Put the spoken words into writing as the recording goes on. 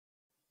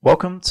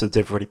Welcome to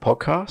the DevReady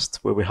podcast,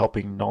 where we're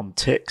helping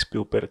non-techs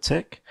build better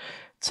tech.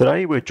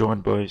 Today, we're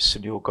joined by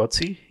Sunil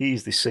Godse. He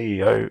is the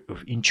CEO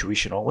of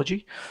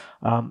Intuitionology.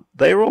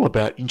 They are all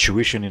about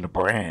intuition in a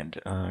brand.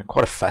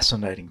 Quite a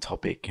fascinating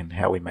topic, and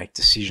how we make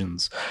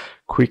decisions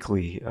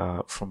quickly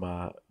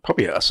from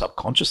probably a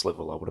subconscious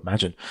level, I would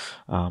imagine,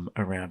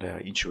 around our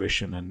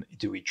intuition and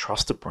do we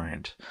trust a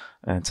brand.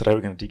 And today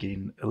we're going to dig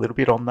in a little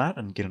bit on that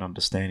and get an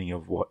understanding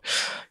of what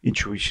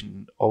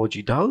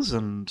Intuitionology does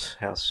and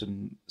how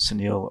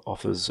Sunil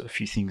offers a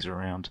few things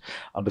around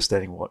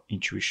understanding what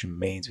intuition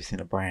means within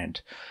a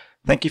brand.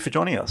 Thank you for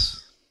joining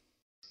us.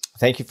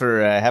 Thank you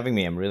for having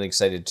me. I'm really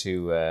excited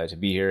to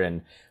be here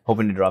and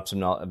hoping to drop some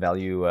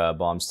value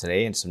bombs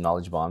today and some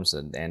knowledge bombs.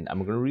 And I'm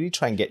going to really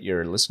try and get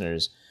your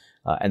listeners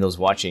and those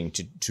watching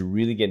to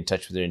really get in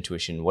touch with their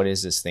intuition. What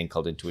is this thing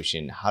called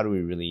intuition? How do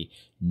we really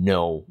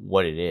know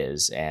what it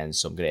is? And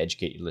so I'm going to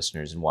educate your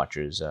listeners and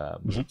watchers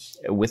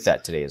with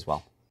that today as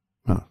well.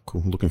 Oh,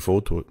 cool. Looking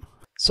forward to it.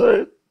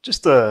 So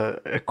just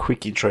a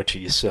quick intro to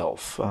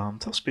yourself. Tell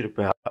us a bit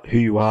about who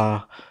you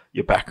are,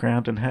 your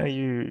background, and how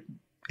you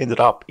ended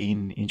up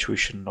in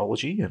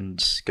Intuitionology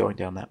and going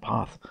down that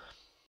path.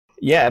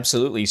 Yeah,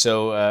 absolutely.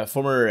 So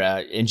former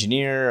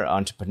engineer,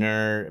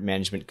 entrepreneur,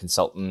 management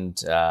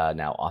consultant,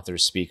 now author,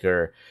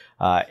 speaker,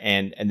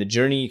 and the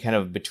journey kind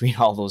of between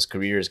all those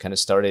careers kind of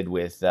started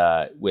with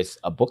a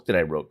book that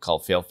I wrote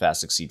called Fail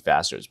Fast, Succeed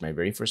Faster. It's my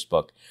very first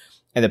book.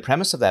 And the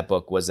premise of that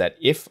book was that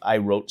if I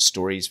wrote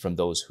stories from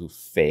those who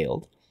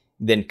failed,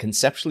 then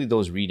conceptually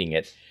those reading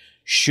it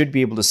should be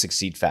able to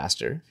succeed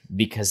faster,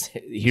 because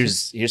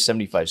here's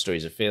 75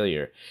 stories of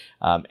failure.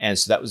 And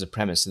so that was the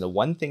premise. And the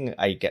one thing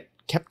I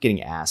kept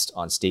getting asked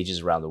on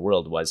stages around the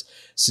world was,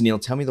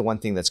 Sunil, tell me the one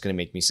thing that's going to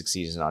make me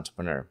succeed as an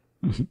entrepreneur.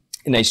 Mm-hmm.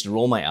 And I used to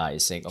roll my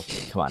eyes saying,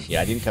 okay, come on.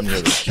 Yeah, I didn't come here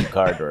with a cue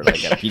card or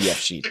like a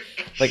PDF sheet.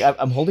 Like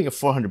I'm holding a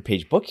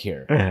 400-page book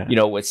here,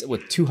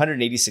 with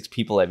 286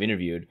 people I've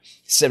interviewed,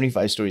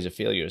 75 stories of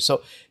failure.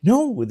 So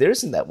no, there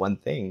isn't that one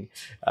thing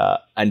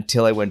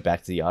until I went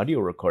back to the audio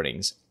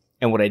recordings.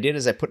 And what I did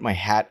is I put my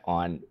hat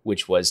on,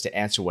 which was to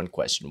answer one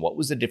question. What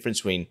was the difference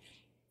between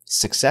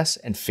success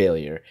and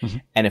failure? Mm-hmm.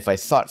 And if I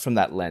thought from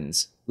that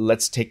lens,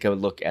 let's take a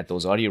look at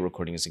those audio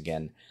recordings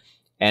again.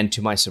 And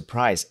to my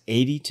surprise,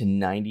 80 to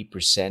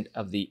 90%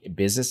 of the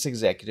business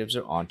executives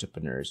or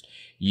entrepreneurs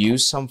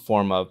use some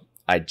form of,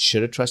 I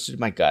should have trusted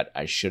my gut.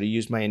 I should have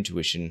used my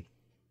intuition.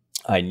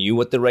 I knew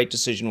what the right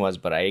decision was,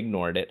 but I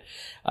ignored it,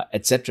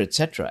 et cetera, et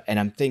cetera. And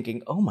I'm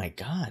thinking, oh my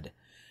God,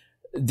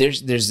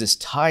 there's this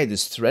tie,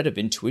 this thread of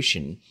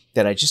intuition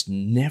that I just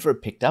never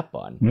picked up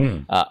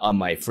on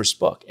my first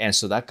book. And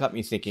so that got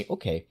me thinking,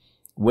 okay,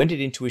 when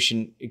did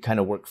intuition kind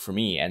of work for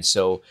me? And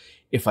so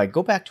if I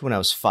go back to when I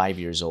was 5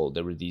 years old,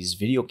 there were these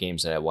video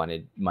games that I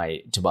wanted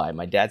to buy.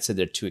 My dad said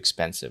they're too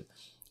expensive.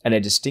 And I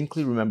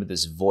distinctly remember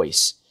this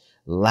voice,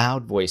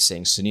 loud voice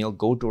saying, Sunil,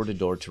 go door to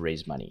door to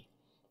raise money.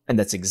 And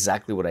that's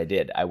exactly what I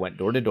did. I went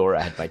door to door.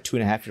 I had my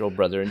 2.5-year-old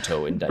brother in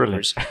tow in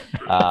diapers.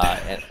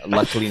 And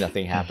luckily,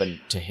 nothing happened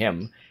to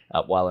him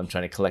while I'm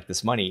trying to collect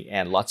this money.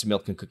 And lots of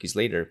milk and cookies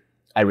later,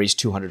 I raised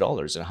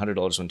 $200, and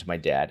 $100 went to my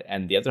dad.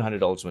 And the other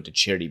 $100 went to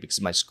charity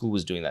because my school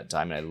was doing that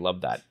time, and I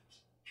loved that.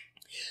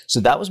 So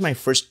that was my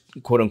first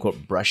quote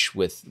unquote brush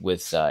with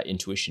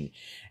intuition.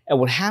 And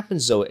what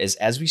happens though is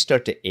as we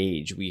start to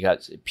age, we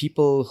got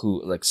people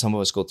who, like some of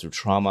us go through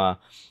trauma.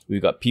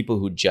 We've got people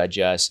who judge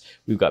us.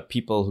 We've got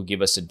people who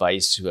give us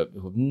advice they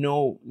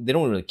don't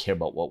really care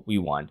about what we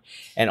want.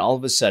 And all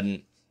of a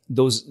sudden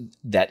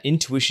that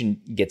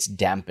intuition gets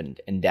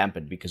dampened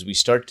because we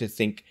start to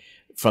think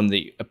from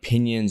the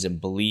opinions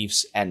and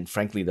beliefs and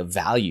frankly, the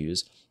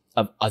values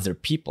of other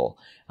people.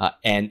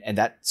 And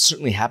that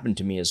certainly happened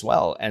to me as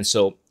well. And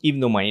so even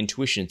though my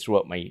intuition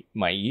throughout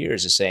my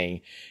years is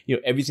saying,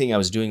 everything I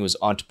was doing was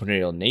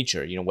entrepreneurial in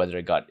nature, whether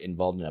I got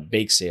involved in a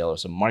bake sale or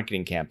some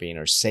marketing campaign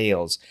or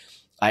sales,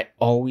 I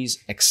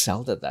always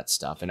excelled at that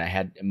stuff. And I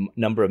had a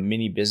number of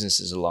mini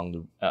businesses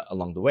along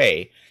the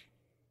way,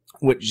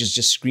 which is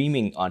just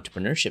screaming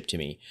entrepreneurship to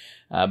me.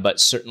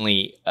 But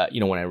certainly,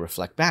 when I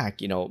reflect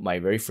back, my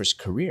very first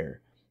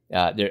career,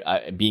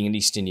 being an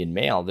East Indian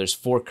male, there's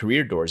 4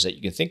 career doors that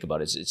you can think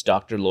about. It's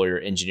doctor, lawyer,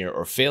 engineer,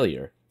 or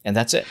failure. And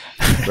that's it,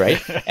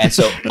 right? And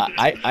so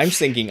I'm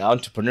thinking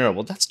entrepreneur,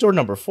 well, that's door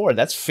number 4.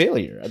 That's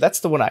failure. That's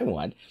the one I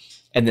want.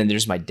 And then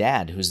there's my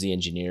dad, who's the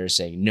engineer,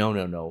 saying,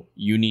 no,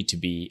 you need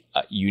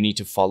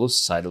to follow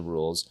societal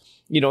rules.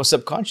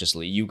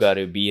 Subconsciously, you got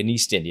to be an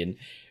East Indian.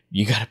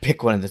 You got to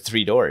pick one of the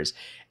 3 doors.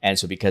 And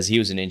so because he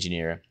was an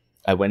engineer,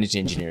 I went into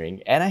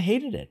engineering and I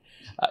hated it.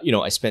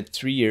 I spent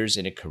 3 years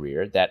in a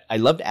career that I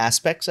loved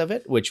aspects of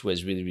it, which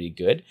was really, really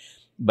good.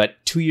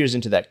 But 2 years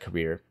into that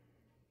career,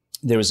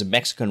 there was a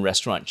Mexican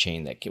restaurant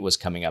chain that was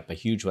coming up, a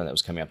huge one that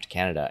was coming up to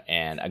Canada.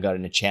 And I got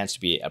a chance to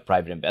be a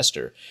private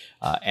investor.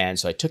 And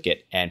so I took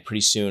it. And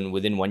pretty soon,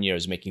 within 1 year, I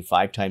was making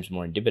 5 times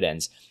more in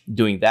dividends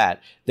doing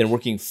that than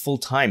working full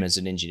time as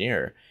an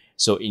engineer.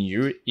 So in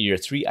year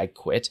 3, I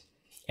quit.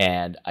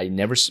 And I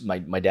never,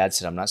 my dad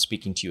said, I'm not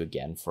speaking to you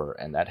again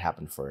and that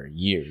happened for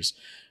years.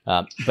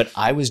 But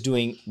I was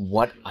doing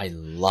what I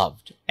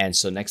loved. And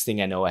so next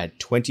thing I know, I had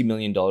 $20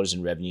 million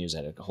in revenues.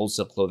 I had a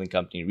wholesale clothing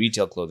company,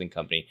 retail clothing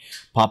company,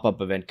 pop-up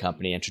event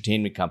company,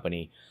 entertainment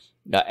company.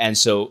 And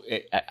so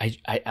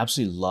I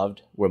absolutely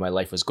loved where my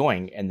life was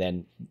going, and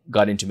then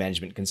got into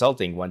management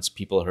consulting once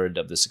people heard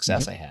of the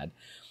success I had.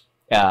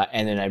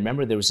 And then I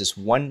remember there was this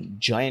one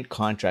giant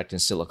contract in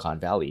Silicon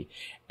Valley,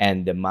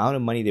 and the amount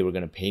of money they were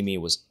going to pay me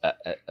was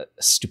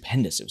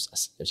stupendous. It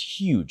was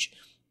huge.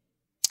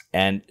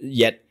 And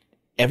yet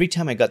every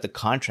time I got the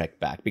contract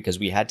back, because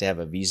we had to have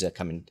a visa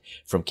coming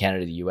from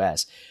Canada to the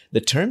US,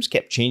 the terms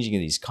kept changing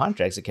in these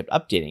contracts. It kept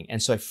updating.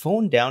 And so I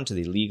phoned down to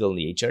the legal and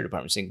the HR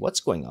department saying, what's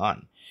going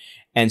on?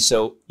 And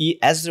so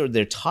as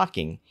they're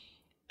talking,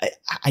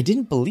 I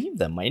didn't believe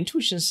them. My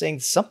intuition is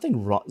saying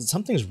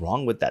something's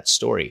wrong with that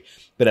story.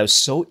 But I was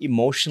so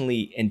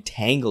emotionally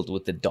entangled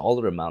with the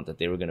dollar amount that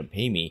they were going to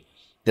pay me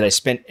that I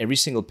spent every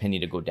single penny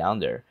to go down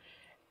there,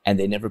 and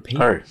they never paid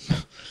me.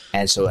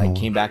 And so I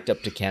came back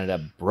up to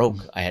Canada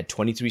broke. I had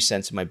 23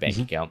 cents in my bank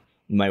account.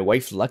 My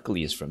wife,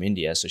 luckily, is from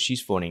India, so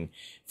she's phoning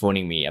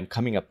me. I'm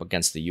coming up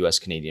against the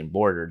U.S.-Canadian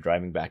border,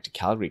 driving back to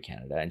Calgary,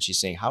 Canada, and she's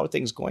saying, "How are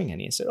things going,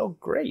 honey?" I said, "Oh,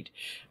 great.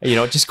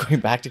 Just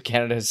going back to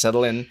Canada to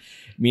settle in."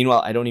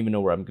 Meanwhile, I don't even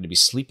know where I'm going to be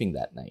sleeping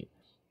that night.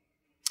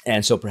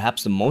 And so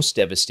perhaps the most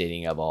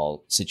devastating of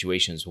all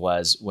situations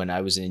was when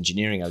I was in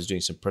engineering. I was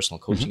doing some personal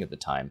coaching at the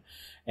time,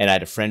 and I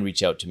had a friend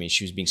reach out to me.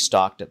 She was being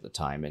stalked at the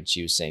time, and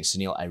she was saying,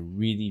 "Sunil, I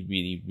really,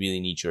 really,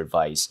 really need your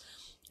advice."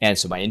 And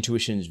so my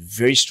intuition's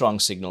very strong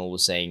signal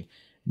was saying,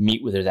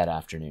 meet with her that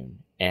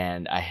afternoon.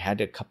 And I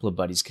had a couple of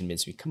buddies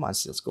convince me, come on,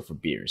 let's go for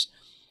beers.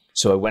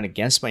 So I went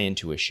against my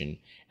intuition,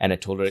 and I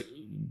told her, do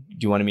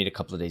you want to meet a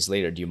couple of days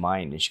later? Do you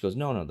mind? And she goes,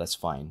 no, that's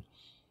fine.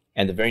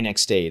 And the very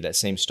next day, that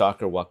same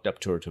stalker walked up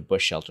to her to a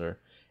bush shelter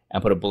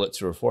and put a bullet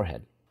through her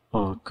forehead.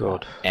 Oh,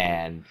 God.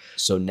 And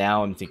so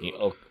now I'm thinking,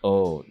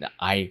 now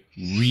I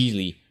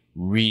really,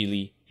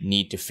 really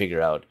need to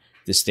figure out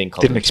this thing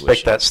called Didn't intuition.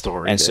 expect that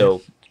story. And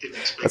so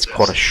that's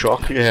quite a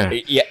shock. Yeah.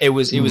 It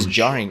was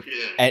jarring.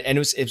 And it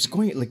was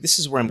going like, this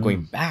is where I'm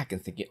going back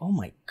and thinking, oh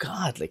my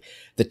God, like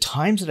the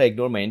times that I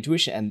ignored my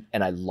intuition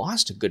and I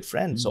lost a good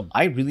friend. So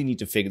I really need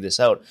to figure this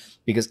out,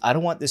 because I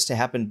don't want this to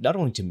happen not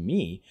only to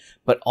me,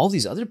 but all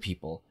these other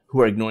people who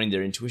are ignoring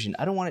their intuition.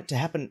 I don't want it to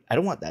happen. I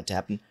don't want that to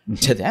happen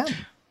to them.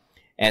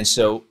 And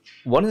so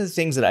one of the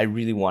things that I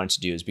really wanted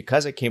to do is,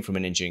 because I came from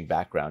an engineering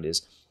background,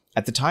 is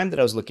at the time that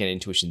I was looking at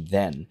intuition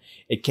then,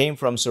 it came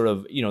from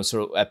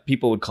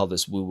people would call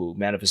this woo-woo,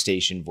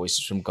 manifestation,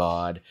 voices from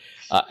God,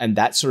 and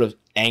that sort of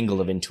angle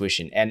of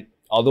intuition. And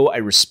although I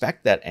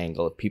respect that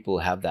angle, if people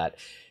have that,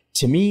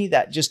 to me,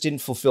 that just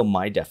didn't fulfill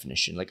my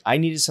definition. Like I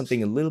needed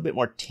something a little bit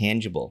more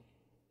tangible.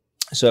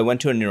 So I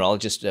went to a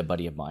neurologist, a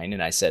buddy of mine,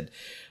 and I said,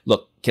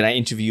 look, can I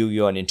interview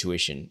you on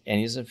intuition? And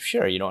he said,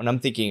 sure, and I'm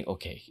thinking,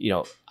 okay,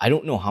 I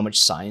don't know how much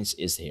science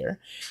is here.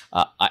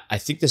 I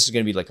think this is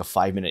going to be like a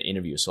 5-minute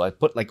interview. So I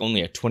put like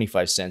only a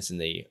 25 cents in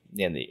the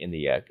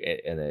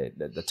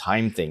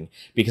time thing,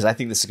 because I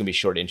think this is going to be a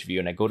short interview.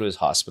 And I go to his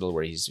hospital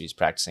where he's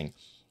practicing.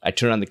 I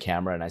turn on the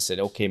camera and I said,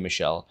 okay,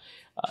 Michelle,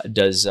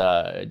 does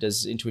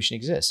intuition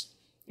exist?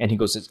 And he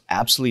goes, it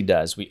absolutely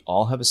does. We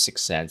all have a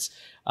sixth sense.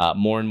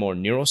 More and more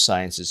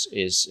neuroscience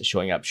is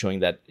showing up, showing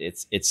that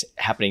it's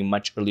happening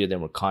much earlier than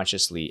we're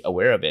consciously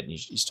aware of it. And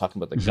he's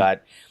talking about the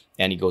gut,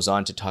 and he goes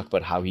on to talk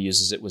about how he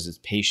uses it with his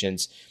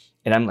patients.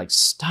 And I'm like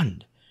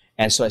stunned.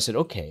 And so I said,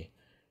 okay,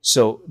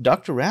 so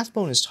Dr.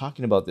 Rathbone is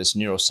talking about this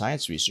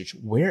neuroscience research.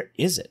 Where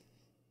is it?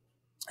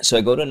 So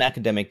I go to an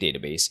academic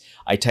database,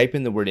 I type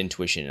in the word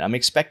intuition, and I'm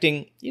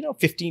expecting,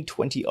 15,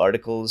 20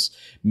 articles,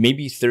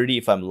 maybe 30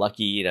 if I'm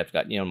lucky, and I've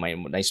got, my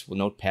nice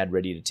notepad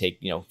ready to take,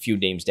 a few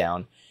names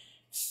down.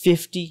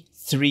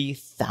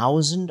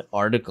 53,000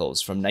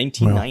 articles from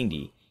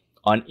 1990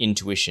 on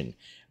intuition,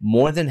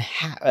 more than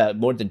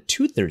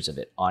 2/3 of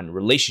it on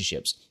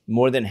relationships,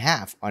 more than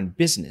half on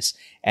business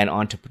and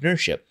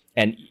entrepreneurship.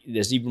 And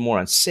there's even more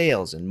on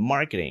sales and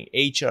marketing,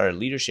 HR,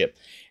 leadership.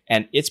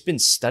 And it's been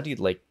studied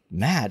like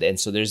mad. And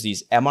so there's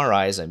these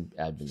MRIs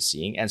I've been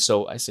seeing. And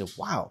so I said,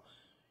 wow,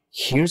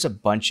 here's a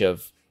bunch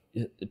of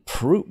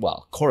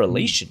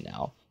correlation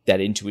now that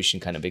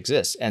intuition kind of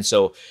exists. And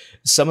so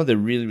some of the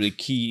really, really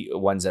key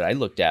ones that I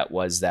looked at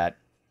was that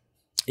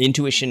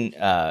intuition,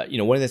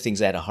 one of the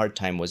things I had a hard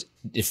time was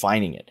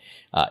defining it.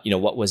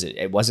 What was it?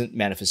 It wasn't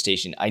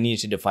manifestation. I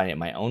needed to define it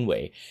my own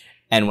way.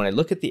 And when I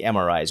look at the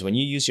MRIs, when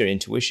you use your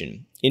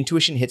intuition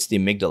hits the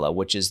amygdala,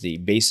 which is the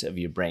base of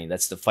your brain.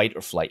 That's the fight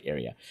or flight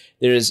area.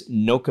 There is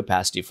no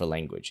capacity for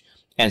language.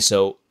 And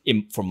so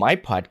for my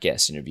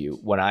podcast interview,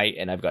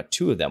 I've got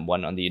two of them,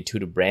 one on the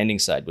intuitive branding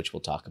side, which we'll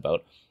talk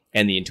about,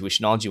 and the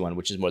Intuitionology one,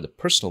 which is more the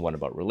personal one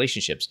about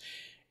relationships.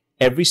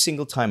 Every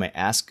single time I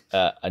ask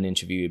an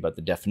interviewee about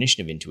the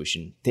definition of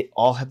intuition, they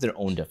all have their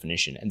own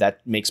definition. And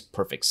that makes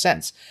perfect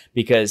sense,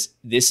 because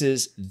this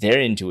is their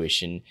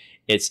intuition.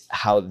 It's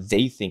how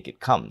they think it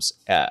comes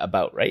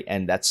about, right?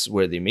 And that's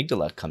where the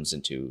amygdala comes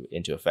into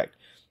effect.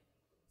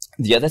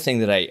 The other thing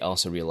that I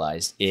also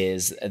realized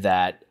is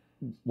that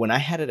when I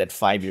had it at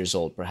 5 years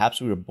old, perhaps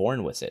we were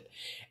born with it.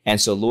 And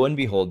so lo and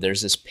behold,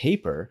 there's this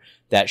paper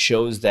that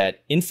shows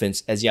that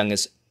infants as young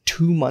as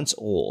 2 months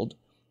old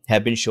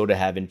have been shown to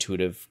have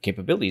intuitive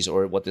capabilities,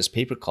 or what this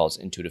paper calls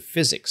intuitive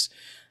physics.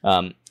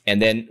 And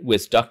then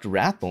with Dr.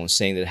 Rathbone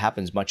saying that it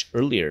happens much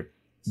earlier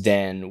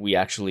than we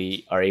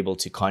actually are able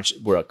to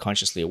we're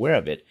consciously aware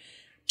of it.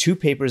 2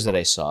 papers that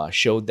I saw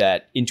showed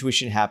that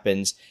intuition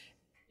happens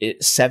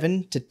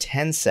 7 to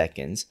 10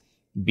 seconds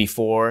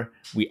before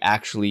we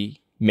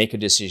actually make a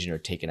decision or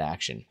take an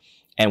action.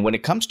 And when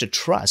it comes to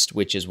trust,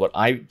 which is what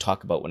I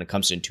talk about when it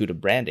comes to intuitive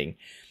branding,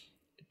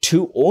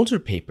 2 older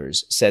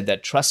papers said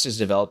that trust is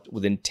developed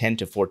within 10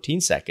 to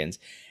 14 seconds.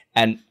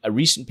 And a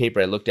recent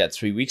paper I looked at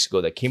 3 weeks ago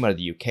that came out of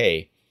the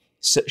UK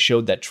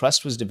showed that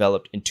trust was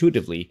developed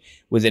intuitively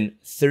within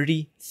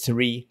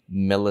 33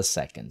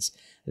 milliseconds.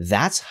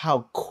 That's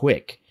how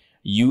quick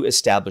you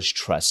establish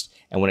trust.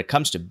 And when it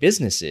comes to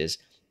businesses,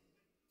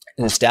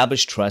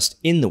 establish trust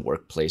in the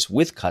workplace,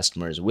 with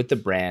customers, with the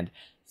brand,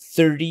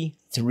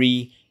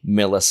 33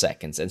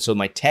 milliseconds. And so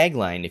my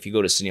tagline, if you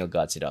go to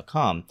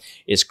sunilgodse.com,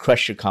 is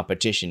crush your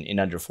competition in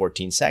under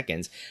 14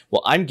 seconds.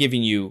 Well, I'm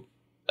giving you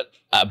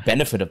a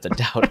benefit of the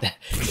doubt that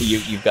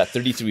you've got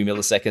 33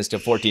 milliseconds to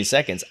 14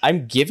 seconds.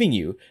 I'm giving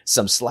you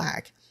some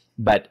slack,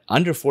 but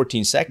under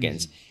 14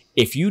 seconds,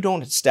 if you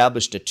don't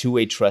establish a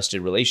two-way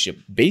trusted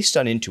relationship based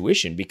on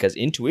intuition, because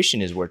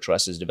intuition is where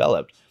trust is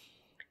developed,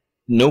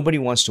 nobody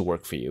wants to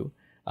work for you,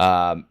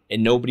 and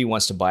nobody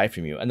wants to buy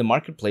from you. And the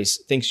marketplace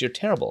thinks you're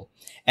terrible.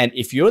 And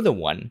if you're the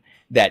one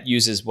that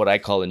uses what I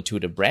call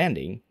intuitive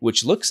branding,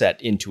 which looks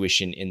at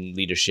intuition in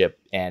leadership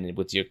and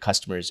with your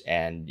customers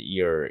and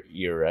your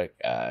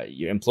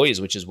employees,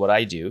 which is what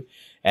I do,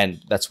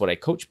 and that's what I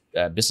coach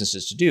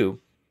businesses to do,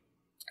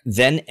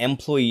 then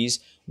employees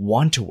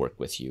want to work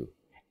with you.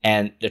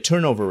 And the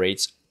turnover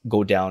rates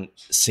go down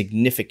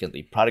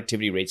significantly.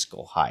 Productivity rates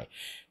go high.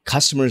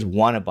 Customers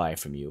want to buy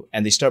from you,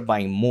 and they start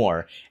buying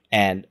more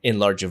and in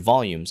larger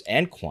volumes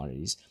and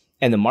quantities.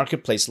 And the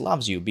marketplace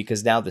loves you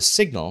because now the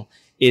signal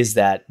is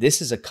that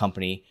this is a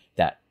company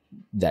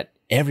that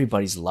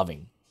everybody's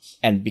loving.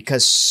 And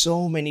because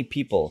so many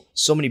people,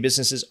 so many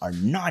businesses are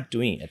not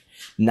doing it,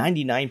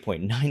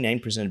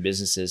 99.99% of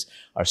businesses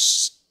are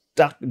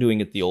stuck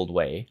doing it the old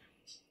way.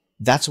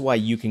 That's why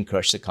you can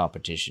crush the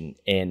competition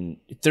in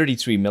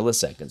 33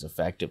 milliseconds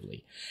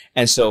effectively.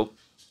 And so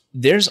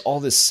there's all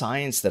this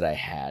science that I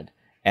had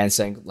and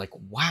saying like,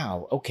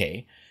 wow,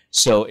 okay.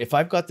 So if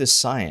I've got this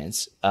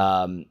science,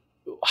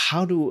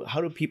 how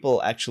do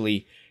people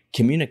actually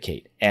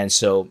communicate? And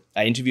so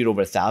I interviewed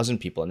over 1,000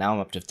 people. Now I'm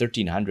up to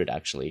 1,300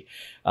 actually.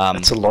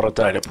 That's a lot of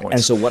data points.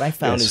 And so what I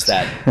found is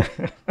that,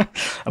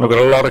 and I've got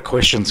a lot of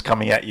questions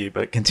coming at you,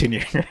 but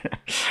continue.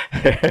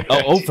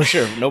 oh, for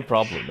sure, no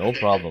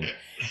problem.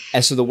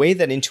 And so the way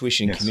that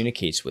intuition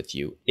communicates with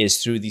you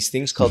is through these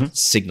things called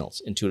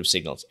signals, intuitive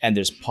signals. And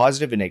there's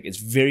positive and negative. It's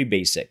very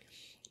basic.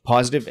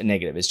 Positive and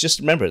negative. It's just,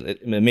 remember, the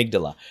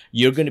amygdala.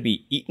 You're going to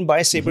be eaten by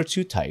a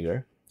saber-toothed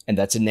tiger, and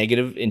that's a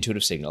negative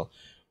intuitive signal,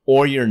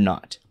 or you're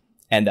not.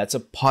 And that's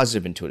a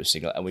positive intuitive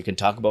signal. And we can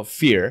talk about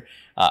fear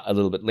a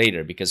little bit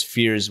later, because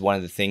fear is one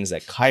of the things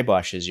that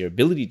kiboshes your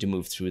ability to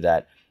move through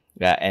that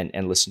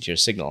and listen to your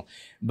signal.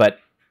 But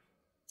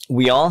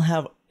we all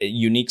have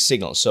unique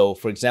signals. So,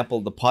 for example,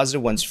 the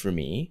positive ones for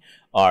me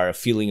are a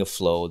feeling of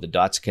flow, the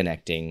dots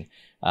connecting.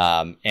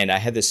 And I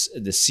had the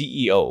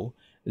CEO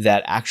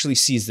that actually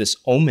sees this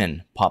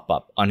omen pop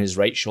up on his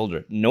right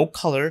shoulder. No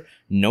color,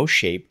 no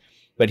shape,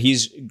 but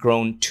he's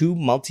grown 2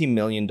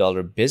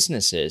 multi-million-dollar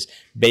businesses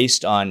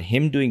based on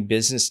him doing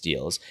business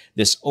deals.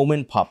 This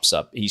omen pops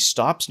up. He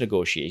stops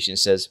negotiation,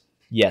 says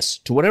yes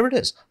to whatever it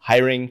is,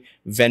 hiring,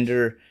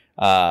 vendor,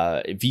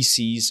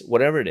 VCs,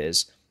 whatever it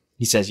is.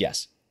 He says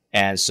yes.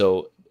 And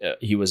so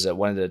he was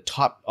one of the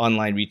top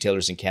online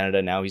retailers in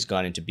Canada. Now he's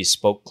gone into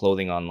bespoke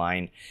clothing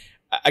online.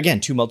 Again,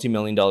 2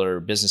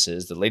 multi-million-dollar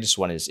businesses. The latest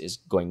one is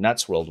going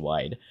nuts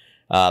worldwide,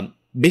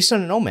 based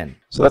on an omen.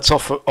 So that's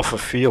off a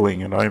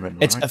feeling, an omen,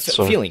 right? It's a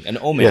feeling, an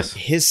omen, yes.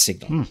 His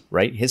signal,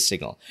 right? His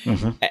signal.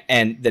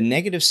 And the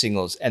negative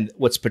signals, and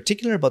what's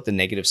particular about the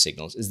negative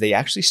signals is they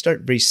actually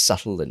start very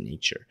subtle in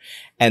nature.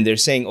 And they're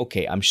saying,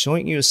 okay, I'm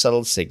showing you a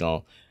subtle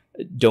signal.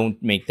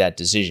 Don't make that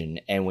decision.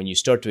 And when you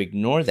start to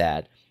ignore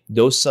that,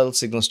 those subtle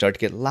signals start to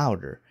get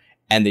louder,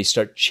 and they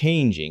start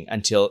changing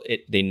until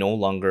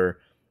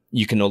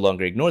you can no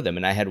longer ignore them.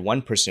 And I had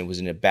one person who was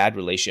in a bad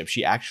relationship.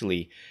 She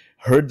actually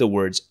heard the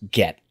words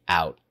 "get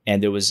out,"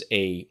 and there was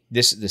the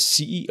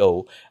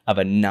CEO of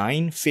a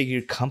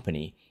 9-figure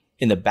company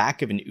in the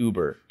back of an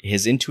Uber.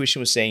 His intuition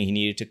was saying he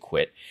needed to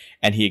quit,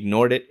 and he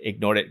ignored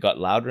it, got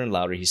louder and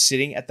louder. He's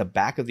sitting at the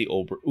back of the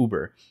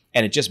Uber,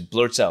 and it just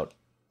blurts out,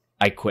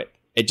 "I quit."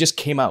 It just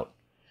came out.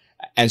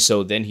 And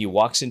so then he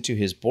walks into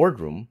his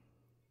boardroom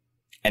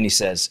and he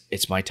says,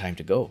 "It's my time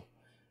to go.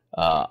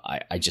 I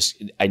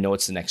know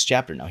it's the next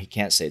chapter." Now he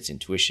can't say it's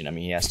intuition. I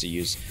mean, he has to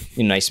use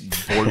nice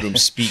boardroom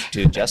speak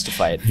to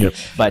justify it.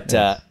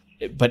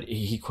 But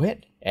he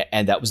quit,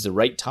 and that was the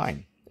right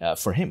time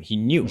for him. He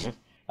knew.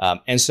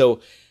 And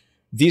so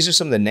these are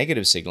some of the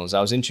negative signals.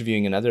 I was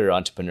interviewing another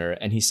entrepreneur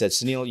and he said,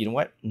 Sunil, you know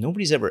what?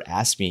 Nobody's ever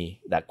asked me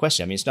that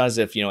question. I mean, it's not as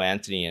if,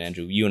 Anthony and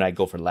Andrew, you and I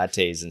go for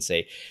lattes and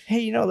say,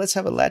 hey, let's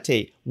have a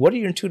latte. What are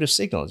your intuitive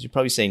signals? You're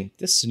probably saying,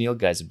 this Sunil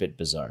guy's a bit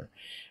bizarre,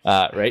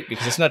 right?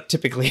 Because it's not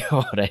typically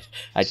what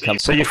I'd come.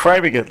 So you're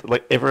framing it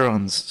like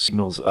everyone's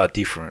signals are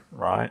different,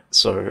 right?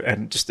 So,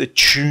 and just the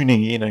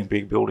tuning in and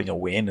building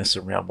awareness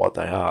around what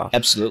they are.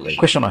 Absolutely. The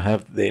question I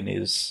have then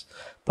is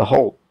the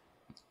whole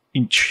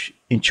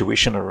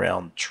intuition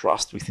around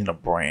trust within a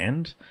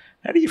brand.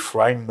 How do you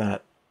frame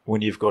that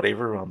when you've got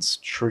everyone's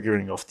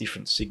triggering off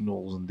different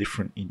signals and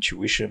different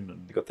intuition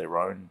and they've got their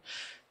own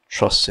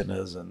trust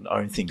centers and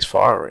own things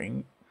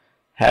firing?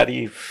 How do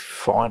you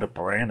find a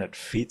brand that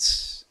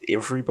fits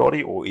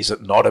everybody, or is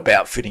it not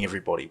about fitting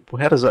everybody?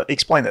 How does that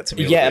explain that to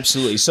me? Yeah,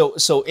 absolutely.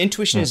 So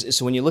intuition is,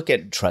 so when you look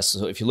at trust,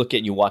 so if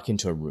you walk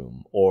into a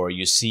room or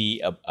you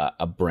see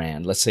a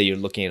brand, let's say you're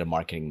looking at a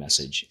marketing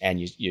message and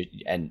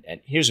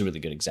and here's a really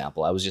good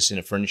example. I was just in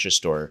a furniture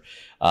store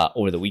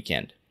over the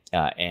weekend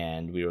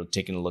and we were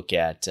taking a look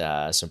at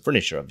some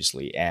furniture,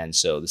 obviously. And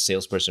so the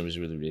salesperson was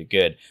really, really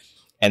good.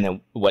 And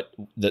then what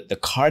the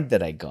card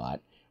that I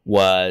got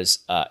was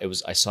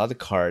I saw the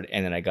card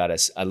and then I got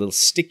a little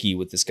sticky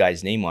with this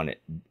guy's name on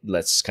it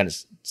that's kind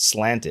of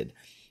slanted.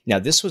 Now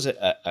this was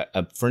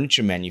a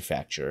furniture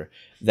manufacturer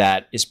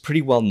that is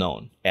pretty well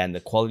known and the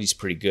quality is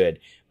pretty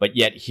good, but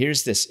yet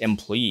here's this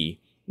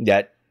employee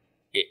that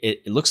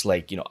it looks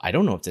like, I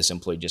don't know if this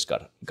employee just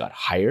got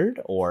hired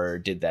or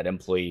did that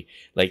employee,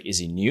 like, is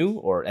he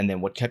new and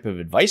then what type of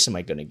advice am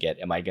I going to get?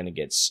 Am I going to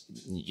get,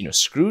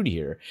 screwed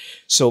here?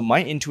 So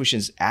my intuition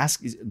is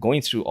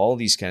going through all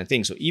these kind of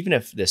things. So even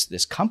if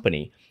this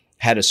company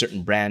had a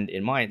certain brand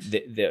in mind,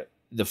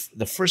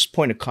 the first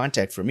point of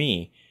contact for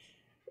me,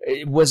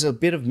 it was a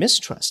bit of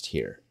mistrust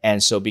here.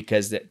 And so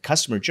because the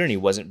customer journey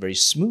wasn't very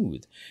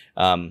smooth,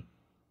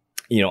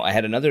 I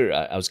had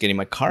I was getting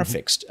my car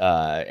fixed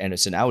and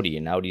it's an Audi,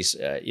 and Audi's,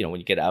 when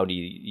you get Audi,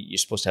 you're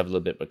supposed to have a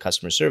little bit of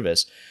customer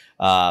service,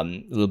 a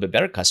little bit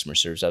better customer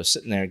service. I was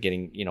sitting there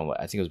getting,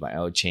 I think it was my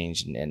oil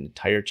changed and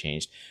tire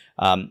changed.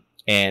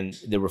 And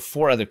there were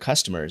 4 other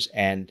customers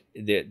and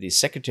the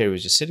secretary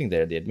was just sitting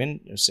there. The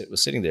admin was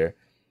sitting there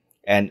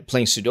and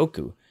playing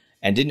Sudoku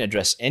and didn't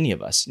address any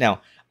of us.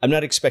 Now, I'm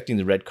not expecting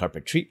the red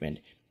carpet treatment,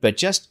 but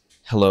just,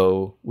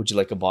 hello, would you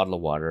like a bottle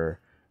of water?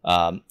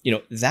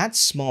 That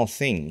small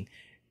thing,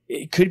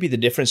 it could be the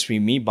difference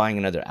between me buying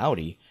another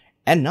Audi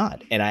and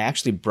not. And I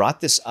actually brought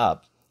this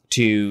up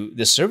to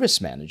the service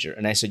manager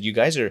and I said, you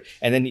guys are,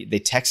 and then they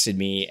texted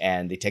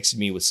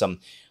me with some,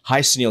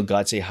 hi, Sunil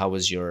Godse, how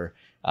was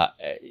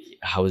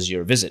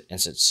your visit? And I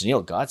said,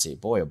 Sunil Godse,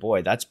 boy, oh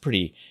boy, that's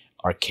pretty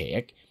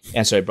archaic.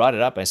 And so I brought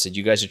it up. I said,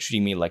 you guys are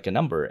treating me like a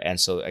number. And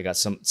so I got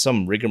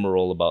some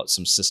rigmarole about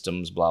some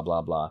systems, blah,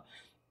 blah, blah.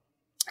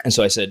 And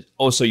so I said,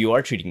 oh, so you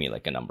are treating me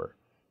like a number,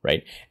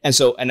 right?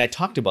 And I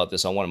talked about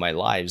this on one of my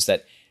lives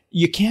that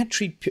you can't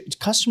treat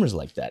customers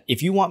like that.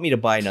 If you want me to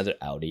buy another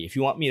Audi, if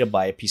you want me to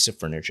buy a piece of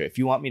furniture, if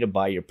you want me to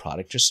buy your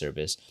product or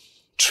service,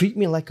 treat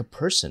me like a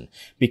person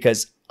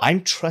because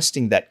I'm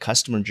trusting that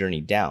customer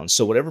journey down.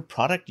 So whatever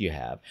product you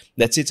have,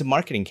 let's say it's a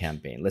marketing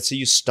campaign. Let's say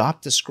you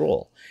stop the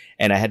scroll.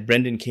 And I had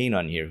Brendan Kane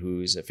on here,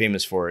 who's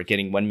famous for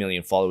getting 1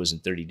 million followers in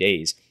 30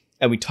 days.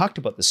 And we talked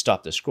about the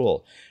stop the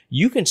scroll.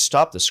 You can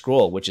stop the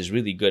scroll, which is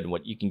really good.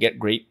 What you can get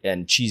great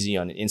and cheesy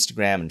on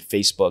Instagram and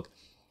Facebook.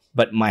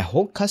 But my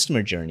whole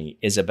customer journey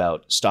is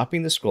about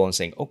stopping the scroll and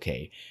saying,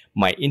 okay,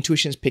 my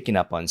intuition is picking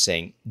up on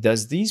saying,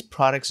 does these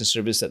products and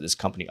services that this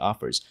company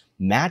offers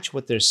match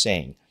what they're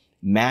saying,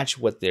 match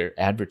what they're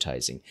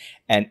advertising?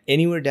 And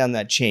anywhere down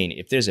that chain,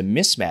 if there's a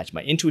mismatch,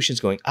 my intuition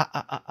is going,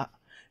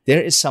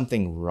 there is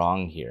something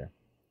wrong here.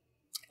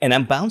 And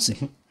I'm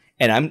bouncing.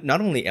 And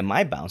not only am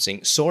I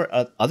bouncing, so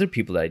are other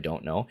people that I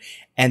don't know.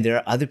 And there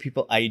are other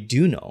people I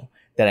do know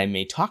that I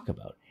may talk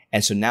about.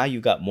 And so now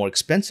you've got more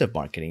expensive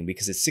marketing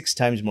because it's 6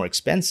 times more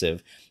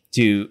expensive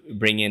to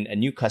bring in a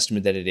new customer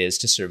than it is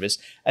to service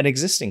an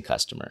existing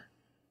customer.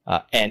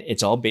 And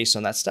it's all based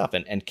on that stuff.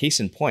 And case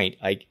in point,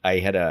 I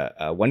had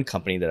a one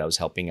company that I was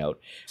helping out.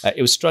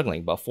 It was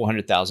struggling, about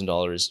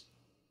 $400,000.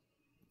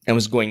 And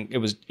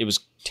it was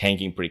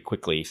tanking pretty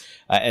quickly.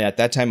 And at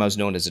that time, I was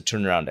known as a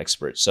turnaround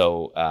expert.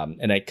 So,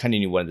 and I kind of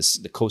knew one of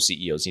the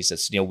co-CEOs. And he said,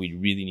 Sunil, we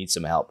really need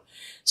some help.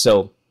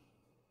 So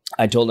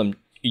I told him,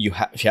 you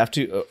have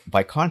to,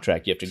 by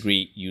contract, you have to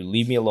agree, you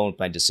leave me alone with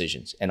my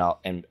decisions and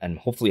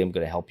hopefully I'm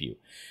going to help you.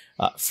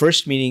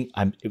 First meeting,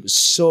 it was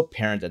so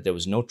apparent that there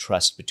was no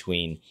trust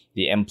between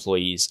the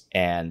employees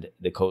and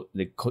the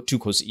 2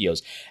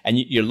 co-CEOs. And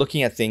you're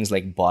looking at things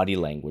like body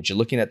language. You're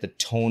looking at the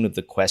tone of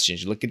the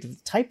questions. You're looking at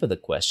the type of the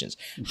questions.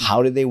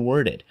 How did they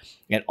word it?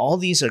 And all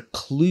these are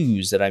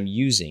clues that I'm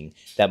using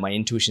that my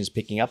intuition is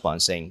picking up on,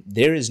 saying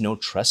there is no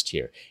trust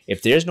here.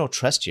 If there's no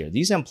trust here,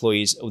 these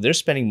employees, they're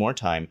spending more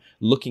time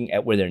looking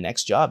at where their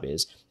next job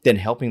is than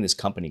helping this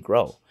company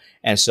grow.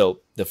 And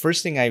so the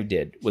first thing I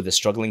did with a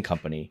struggling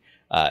company,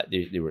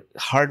 they were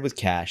hard with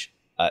cash.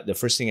 The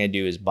first thing I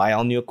do is buy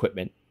all new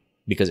equipment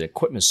because the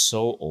equipment is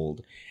so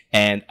old,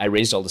 and I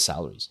raised all the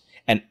salaries.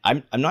 And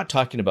I'm not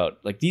talking about,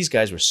 like, these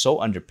guys were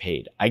so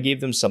underpaid. I gave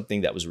them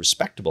something that was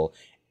respectable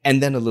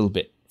and then a little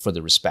bit for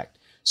the respect.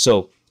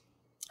 So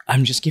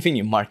I'm just giving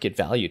you market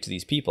value to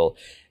these people.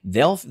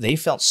 They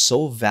felt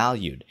so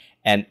valued.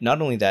 And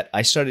not only that,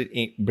 I started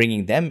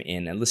bringing them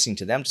in and listening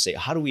to them to say,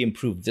 how do we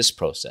improve this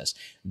process,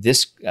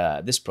 this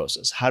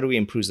process? How do we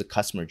improve the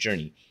customer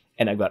journey?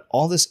 And I've got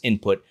all this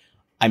input.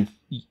 I'm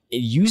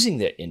using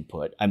their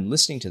input. I'm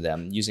listening to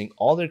them, using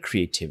all their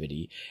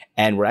creativity,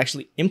 and we're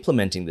actually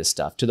implementing this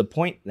stuff to the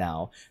point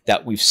now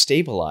that we've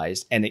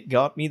stabilized, and it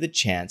got me the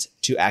chance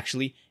to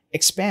actually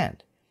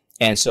expand.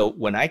 And so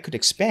when I could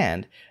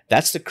expand,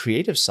 that's the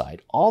creative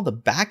side. All the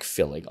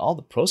backfilling, all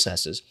the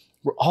processes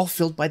were all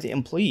filled by the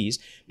employees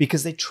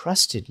because they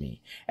trusted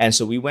me. And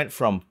so we went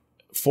from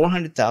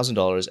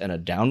 $400,000 and a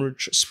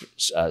downward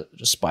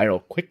spiral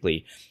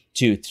quickly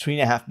to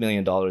 $3.5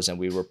 million, and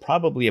we were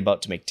probably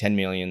about to make $10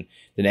 million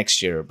the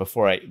next year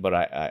before I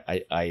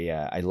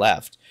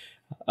left.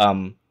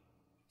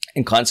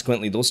 And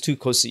consequently, those two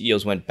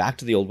co-CEOs went back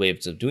to the old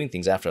ways of doing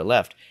things after I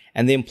left,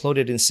 and they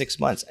imploded in 6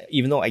 months,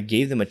 even though I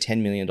gave them a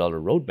 $10 million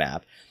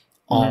roadmap,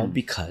 all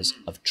because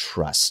of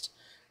trust,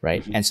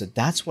 right? And so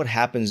that's what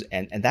happens,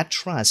 and that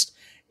trust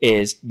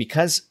is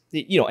because,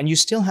 and you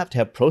still have to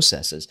have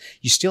processes,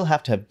 you still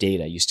have to have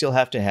data, you still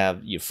have to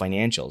have your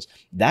financials.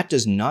 That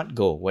does not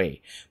go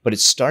away, but it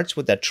starts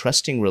with that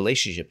trusting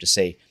relationship to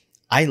say,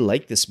 I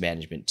like this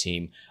management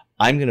team,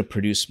 I'm going to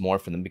produce more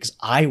for them because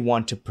I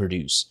want to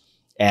produce.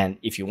 And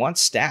if you want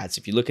stats,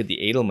 if you look at the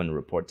Edelman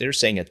report, they're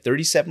saying a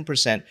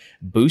 37%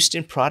 boost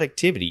in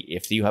productivity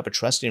if you have a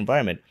trusted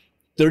environment,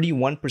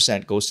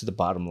 31% goes to the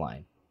bottom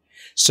line.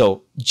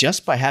 So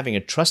just by having a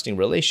trusting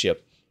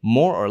relationship,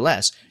 more or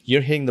less,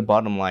 you're hitting the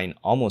bottom line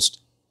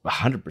almost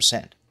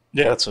 100%.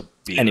 Yeah, that's a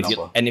big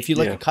number. And if you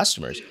look at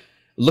customers,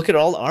 look at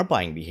all our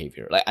buying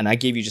behavior. And I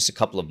gave you just a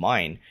couple of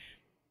mine.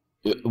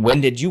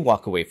 When did you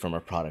walk away from a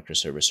product or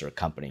service or a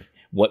company?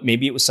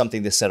 Maybe it was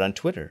something they said on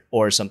Twitter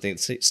or something,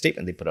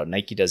 statement they put out.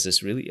 Nike does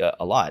this really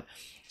a lot.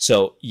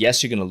 So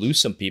yes, you're going to lose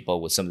some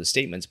people with some of the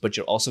statements, but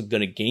you're also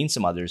going to gain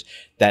some others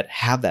that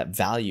have that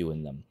value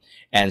in them.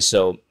 And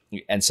so,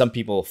 and some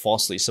people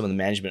falsely, some of the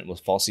management will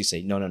falsely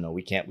say, no,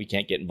 we can't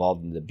get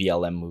involved in the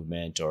BLM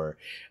movement or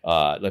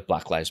like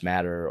Black Lives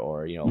Matter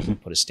or,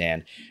 put a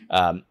stand.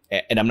 And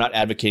I'm not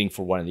advocating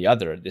for one or the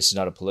other. This is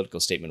not a political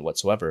statement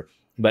whatsoever.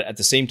 But at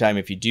the same time,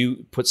 if you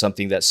do put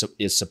something that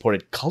is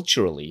supported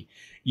culturally,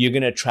 you're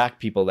going to attract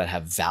people that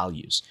have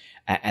values.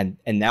 And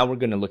now we're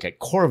going to look at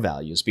core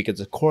values, because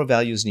the core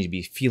values need to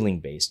be feeling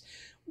based.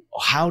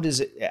 How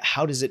does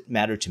it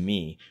matter to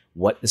me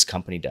what this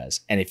company does?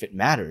 And if it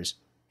matters,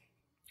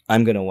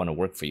 I'm going to want to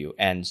work for you.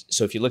 And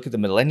so if you look at the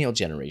millennial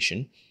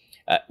generation,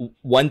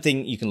 one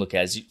thing you can look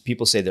at is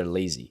people say they're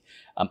lazy.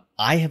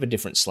 I have a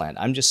different slant.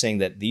 I'm just saying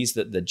that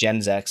the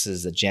Gen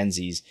X's, the Gen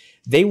Z's,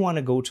 they want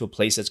to go to a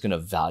place that's going to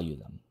value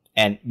them.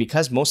 And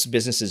because most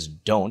businesses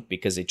don't,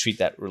 because they treat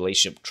that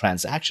relationship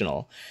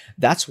transactional,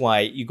 that's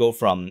why you go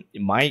from,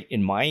 in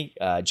my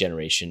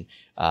generation,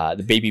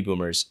 the baby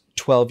boomers,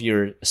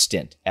 12-year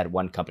stint at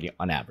one company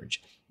on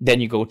average. Then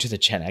you go to the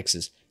Gen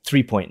X's,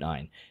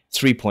 3.9,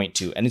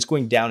 3.2, and it's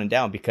going down and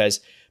down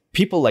because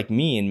people like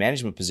me in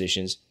management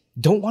positions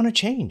don't want to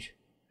change.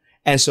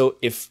 And so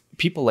if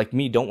people like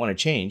me don't want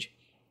to change,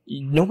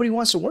 nobody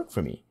wants to work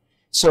for me.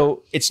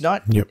 So it's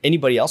not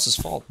anybody else's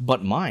fault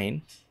but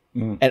mine.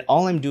 And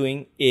all I'm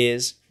doing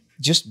is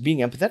just being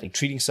empathetic,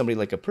 treating somebody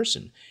like a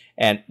person.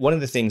 And one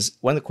of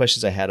the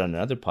questions I had on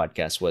another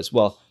podcast was,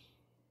 well,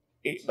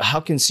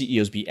 how can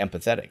CEOs be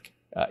empathetic?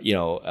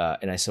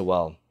 And I said,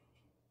 well,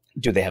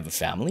 do they have a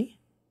family?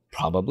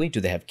 Probably.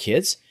 Do they have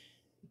kids?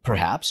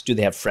 Perhaps. Do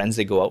they have friends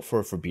they go out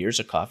for beers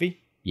or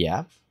coffee?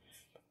 Yeah.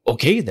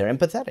 Okay, they're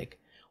empathetic.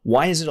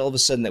 Why is it all of a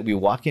sudden that we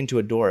walk into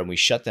a door and we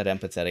shut that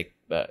empathetic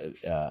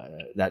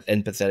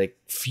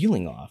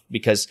feeling off?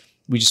 Because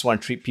we just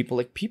want to treat people,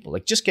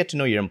 like just get to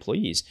know your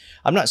employees.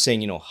 I'm not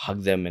saying,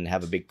 hug them and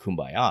have a big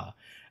kumbaya,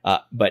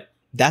 but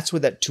that's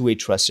what that two-way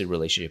trusted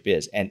relationship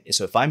is. And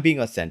so if I'm being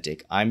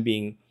authentic, I'm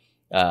being,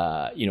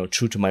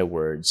 true to my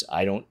words.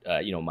 I don't,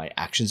 my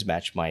actions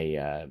match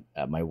my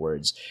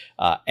words,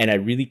 and I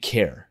really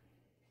care.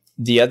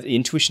 The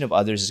intuition of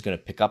others is going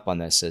to pick up on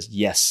that. Says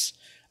yes,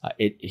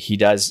 he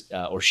does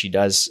or she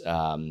does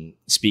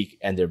speak,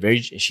 and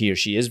he or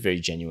she is very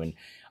genuine.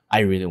 I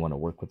really want to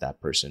work with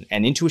that person.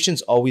 And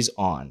intuition's always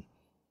on.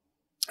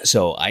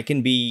 So I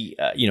can be,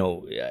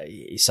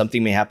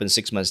 something may happen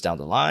 6 months down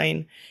the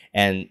line,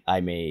 and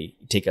I may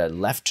take a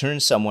left turn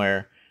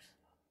somewhere,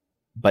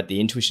 but the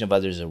intuition of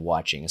others are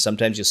watching. And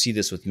sometimes you'll see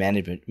this with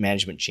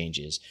management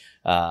changes,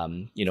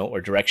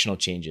 or directional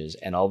changes.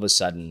 And all of a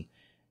sudden,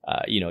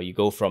 you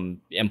go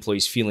from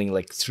employees feeling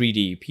like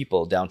 3D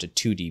people down to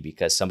 2D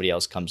because somebody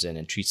else comes in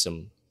and treats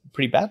them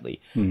pretty badly.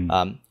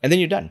 And then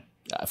you're done.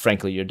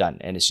 Frankly, you're done.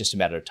 And it's just a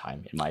matter of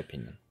time, in my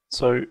opinion.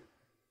 So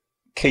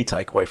key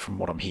takeaway from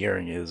what I'm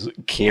hearing is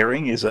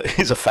caring is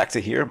a factor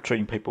here. I'm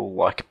treating people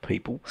like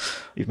people.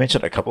 You've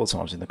mentioned a couple of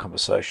times in the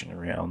conversation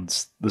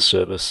around the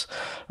service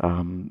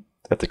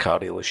at the car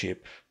dealership,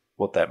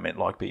 what that meant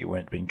like, but you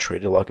weren't being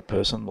treated like a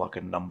person, like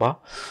a number.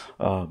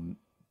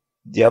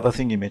 The other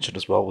thing you mentioned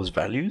as well was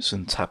values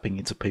and tapping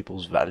into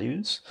people's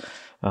values.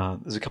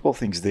 There's a couple of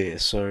things there.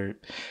 So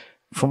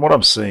from what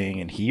I'm seeing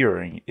and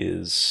hearing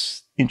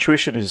is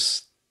intuition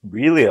is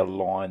really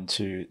aligned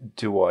to,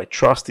 do I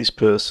trust this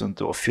person?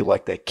 Do I feel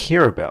like they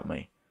care about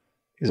me?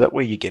 Is that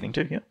where you're getting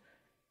to here?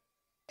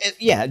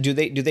 Yeah. Do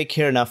they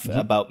care enough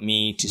about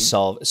me to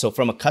solve? So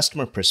from a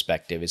customer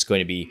perspective, it's going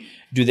to be,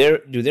 do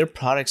their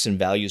products and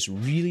values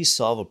really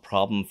solve a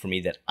problem for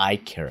me that I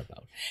care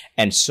about?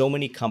 And so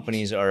many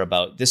companies are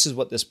about, this is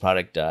what this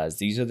product does.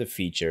 These are the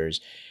features.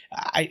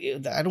 I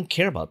don't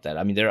care about that.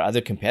 I mean, there are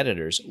other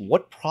competitors.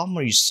 What problem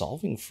are you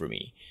solving for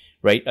me?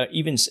 Right?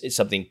 Even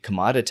something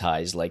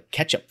commoditized like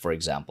ketchup, for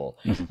example.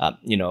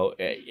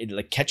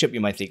 Like ketchup,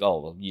 you might think, oh,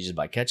 well, you just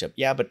buy ketchup.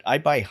 Yeah, but I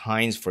buy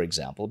Heinz, for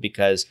example,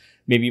 because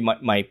maybe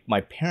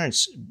my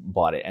parents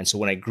bought it. And so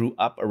when I grew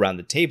up around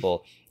the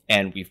table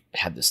and we've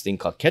had this thing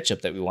called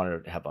ketchup that we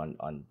wanted to have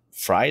on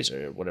fries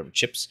or whatever,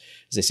 chips,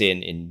 as they say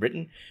in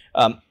Britain,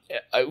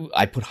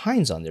 I put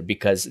Heinz on there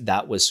because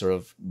that was sort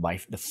of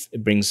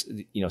it brings,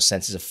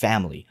 senses of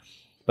family.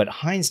 But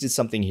Heinz did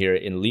something here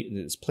in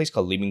this place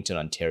called Leamington,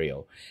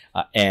 Ontario.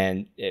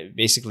 And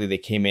basically they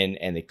came in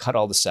and they cut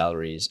all the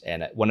salaries.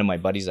 And one of my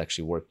buddies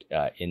actually worked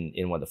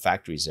in one of the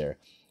factories there.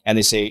 And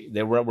they say,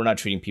 we're not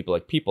treating people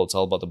like people. It's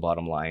all about the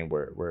bottom line.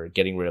 We're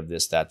getting rid of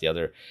this, that, the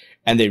other.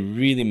 And they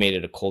really made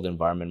it a cold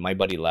environment. My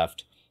buddy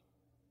left.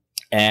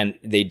 And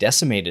they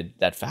decimated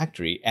that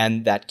factory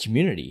and that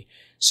community.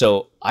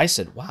 So I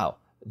said, wow,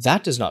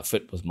 that does not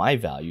fit with my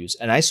values.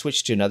 And I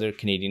switched to another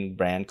Canadian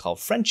brand called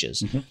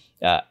French's.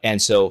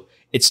 And so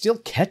it's still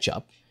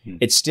ketchup.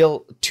 It's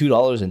still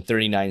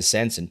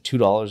 $2.39 and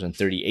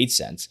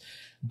 $2.38.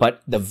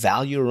 But the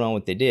value around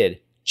what they did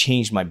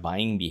changed my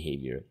buying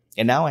behavior.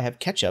 And now I have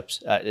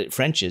ketchups,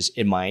 French's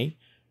in my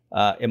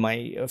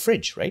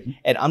fridge, right?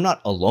 And I'm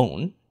not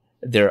alone.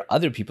 There are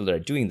other people that are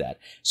doing that.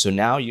 So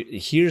now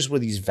here's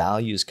where these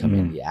values come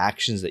in, the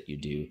actions that you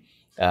do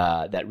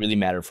that really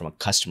matter from a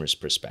customer's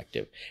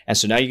perspective. And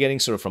so now you're getting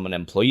sort of from an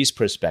employee's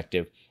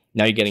perspective.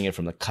 Now you're getting it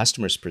from the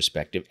customer's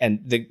perspective.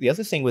 And the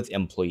other thing with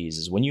employees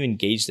is when you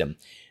engage them,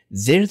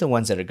 they're the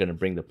ones that are going to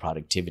bring the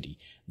productivity.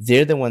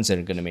 They're the ones that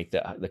are going to make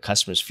the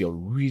customers feel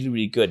really,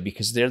 really good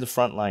because they're the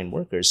frontline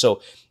workers.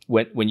 So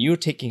when you're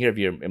taking care of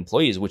your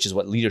employees, which is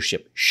what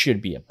leadership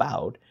should be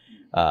about,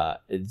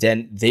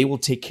 then they will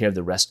take care of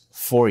the rest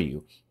for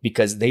you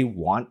because they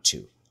want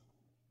to.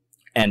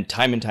 And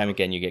time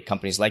again, you get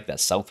companies like that,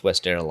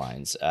 Southwest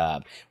Airlines,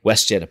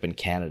 WestJet up in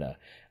Canada.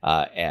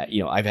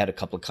 I've had a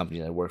couple of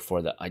companies I worked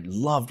for that I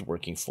loved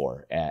working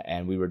for,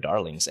 and we were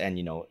darlings.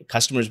 And,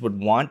 customers would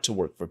want to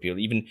work for people.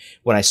 Even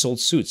when I sold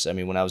suits, I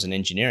mean, when I was in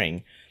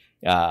engineering,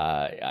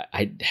 I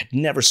had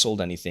never sold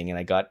anything. And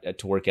I got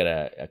to work at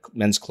a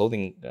men's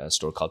clothing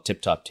store called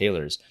Tip Top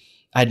Tailors.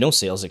 I had no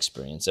sales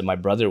experience, and my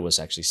brother was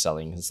actually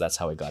selling because that's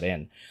how I got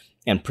in.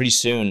 And pretty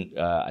soon,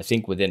 I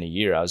think within a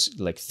year, I was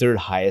like third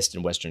highest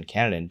in Western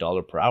Canada in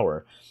dollar per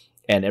hour.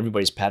 And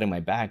everybody's patting my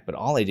back, but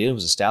all I did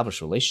was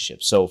establish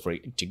relationships. So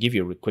to give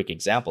you a quick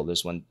example,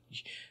 there's one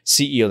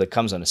CEO that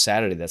comes on a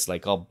Saturday that's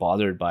like all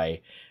bothered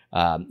by,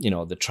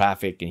 the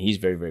traffic, and he's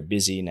very, very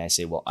busy. And I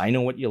say, well, I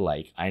know what you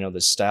like. I know the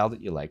style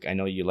that you like. I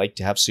know you like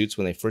to have suits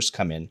when they first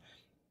come in.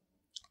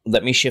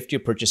 Let me shift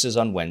your purchases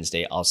on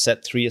Wednesday. I'll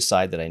set 3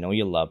 aside that I know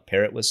you love,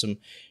 pair it with some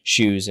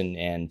shoes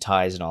and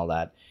ties and all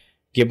that.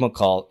 Give him a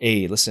call.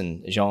 Hey,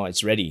 listen, Jean,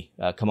 it's ready.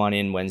 Come on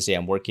in Wednesday.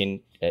 I'm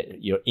working.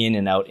 You're in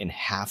and out in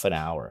half an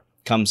hour.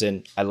 Comes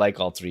in, I like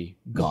all 3,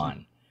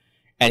 gone.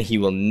 And he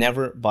will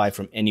never buy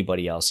from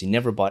anybody else. He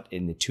never bought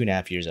in the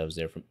 2.5 years I was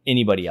there from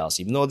anybody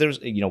else, even though there's,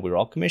 we're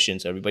all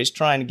commissioned, so everybody's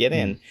trying to get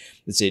in.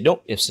 They say,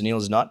 no, if Sunil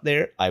is not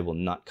there, I will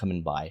not come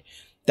and buy.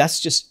 That's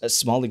just a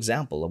small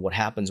example of what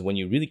happens when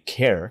you really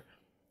care.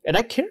 And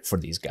I cared for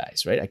these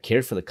guys, right? I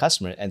cared for the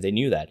customer, and they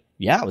knew that.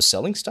 Yeah, I was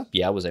selling stuff.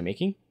 Yeah, was I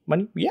making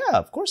money? Yeah,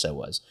 of course I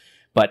was.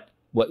 But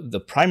what the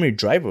primary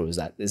driver was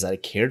is that I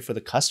cared for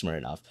the customer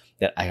enough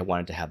that I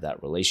wanted to have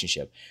that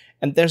relationship.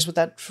 And there's what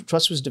that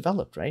trust was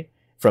developed, right?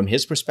 From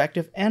his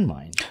perspective and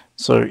mine.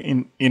 So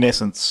in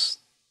essence,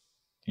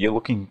 you're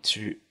looking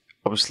to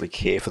obviously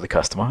care for the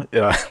customer,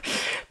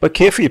 but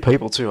care for your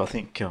people too. I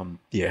think,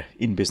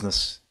 in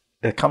business,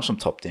 it comes from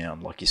top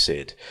down, like you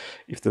said.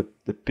 If the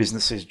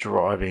business is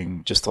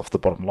driving just off the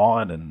bottom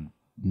line and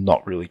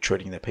not really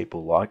treating their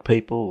people like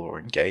people or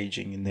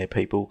engaging in their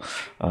people,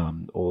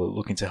 or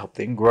looking to help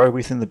them grow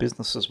within the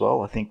business as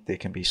well, I think there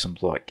can be some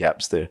slight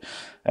gaps there.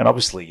 And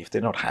obviously, if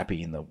they're not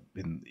happy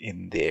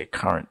in their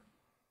current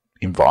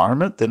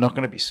environment, they're not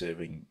going to be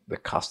serving the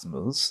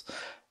customers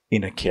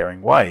in a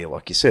caring way,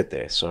 like you said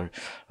there. So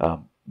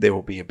there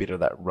will be a bit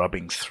of that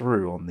rubbing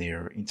through on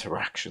their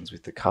interactions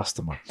with the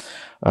customer.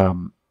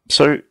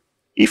 So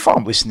if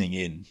I'm listening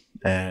in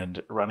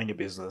and running a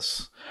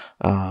business,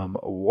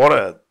 what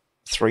are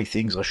three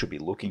things I should be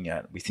looking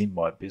at within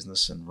my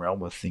business and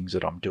realm of things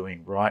that I'm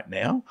doing right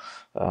now,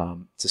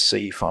 to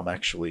see if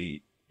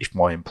if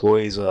my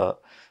employees are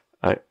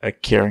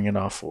caring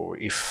enough, or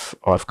if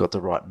I've got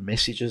the right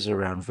messages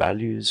around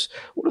values.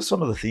 What are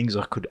some of the things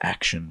I could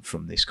action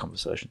from this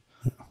conversation?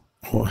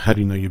 Well, how do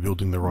you know you're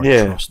building the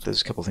right trust?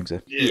 There's a couple of things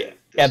there. Yeah,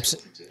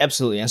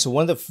 absolutely. And so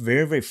one of the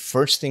very, very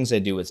first things I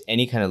do with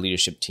any kind of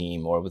leadership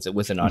team or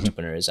with an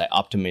entrepreneur is I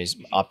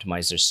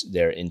optimize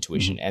their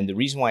intuition. And the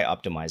reason why I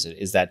optimize it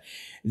is that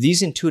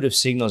these intuitive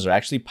signals are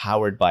actually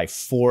powered by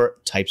 4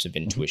 types of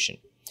intuition.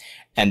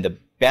 And the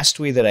best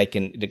way that I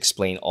can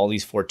explain all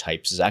these 4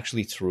 types is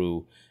actually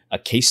through a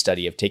case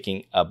study of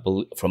taking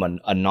from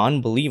a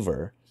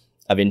non-believer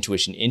of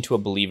intuition into a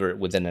believer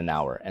within an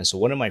hour. And so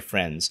one of my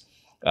friends,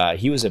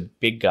 he was a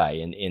big guy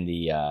in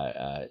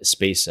the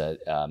space.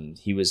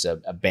 He was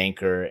a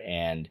banker,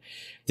 and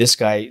this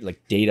guy,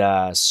 like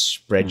data,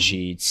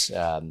 spreadsheets,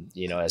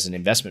 as an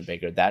investment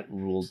banker, that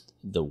ruled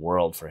the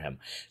world for him.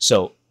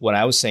 So when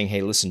I was saying,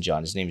 hey, listen,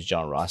 John, his name is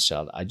John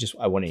Rothschild,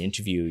 I want to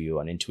interview you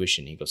on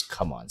intuition. He goes,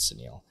 come on,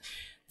 Sunil,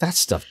 that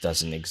stuff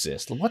doesn't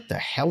exist. What the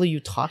hell are you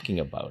talking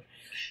about?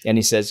 And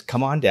he says,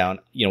 come on down.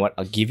 You know what?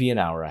 I'll give you an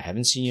hour. I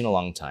haven't seen you in a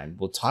long time.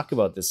 We'll talk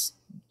about this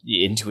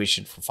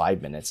intuition for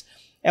 5 minutes.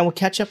 And we'll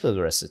catch up for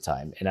the rest of the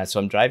time. And so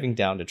I'm driving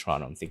down to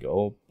Toronto. I'm thinking,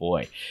 oh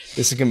boy,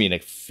 this is going to be a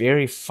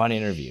very fun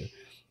interview.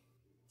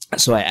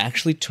 So I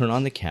actually turn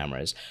on the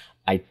cameras.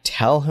 I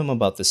tell him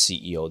about the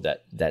CEO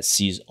that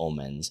sees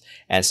omens,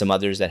 and some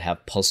others that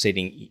have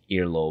pulsating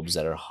earlobes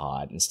that are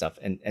hot and stuff.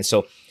 And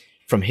so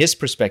from his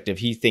perspective,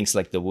 he thinks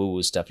like the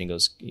woo-woo stuff. And he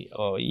goes,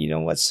 oh, you know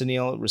what,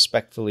 Sunil,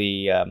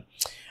 respectfully,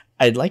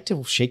 I'd like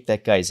to shake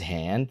that guy's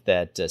hand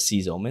that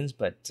sees omens.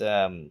 But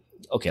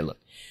okay, look.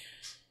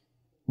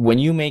 When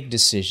you make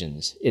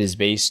decisions, it is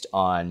based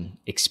on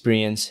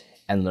experience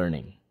and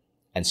learning.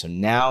 And so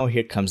now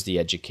here comes the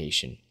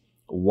education.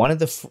 One of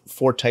the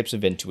 4 types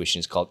of intuition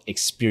is called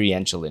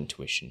experiential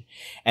intuition.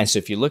 And so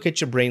if you look at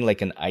your brain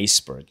like an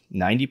iceberg,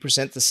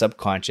 90% the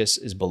subconscious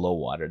is below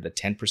water, the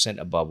 10%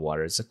 above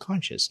water is the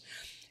conscious.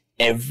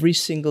 Every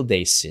single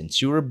day since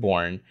you were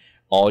born,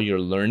 all your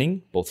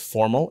learning, both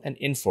formal and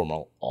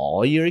informal,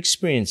 all your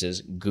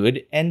experiences,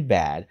 good and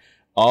bad,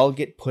 all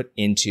get put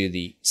into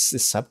the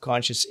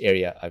subconscious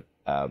area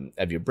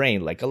of your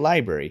brain, like a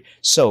library.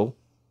 So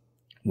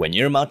when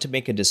you're about to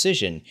make a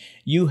decision,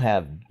 you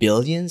have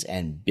billions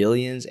and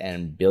billions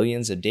and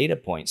billions of data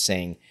points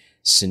saying,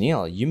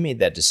 Sunil, you made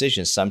that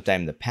decision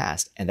sometime in the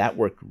past, and that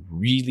worked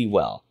really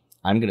well.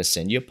 I'm going to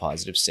send you a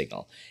positive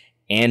signal.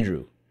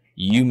 Andrew,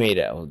 you made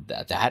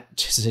that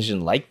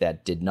decision like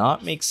that did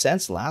not make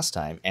sense last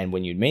time. And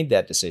when you made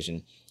that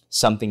decision,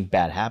 something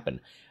bad happened.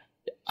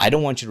 I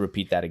don't want you to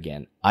repeat that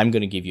again. I'm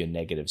going to give you a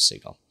negative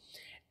signal.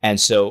 And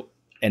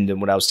then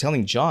what I was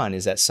telling John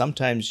is that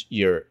sometimes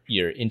your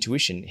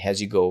intuition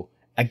has you go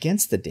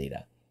against the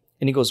data.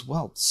 And he goes,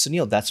 well,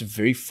 Sunil, that's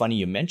very funny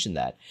you mentioned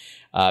that,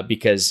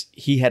 because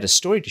he had a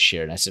story to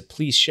share. And I said,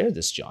 please share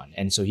this, John.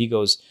 And so he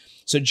goes,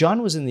 so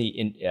John was in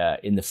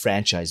the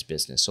franchise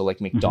business. So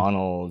like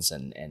McDonald's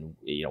and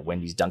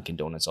Wendy's, Dunkin'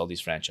 Donuts, all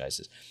these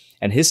franchises.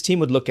 And his team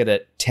would look at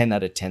a 10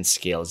 out of 10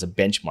 scale as a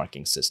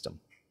benchmarking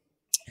system.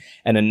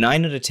 And a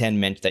 9 out of 10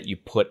 meant that you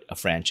put a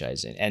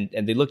franchise in.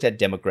 And they looked at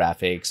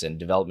demographics and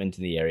development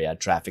in the area,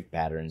 traffic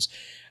patterns.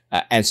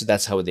 And so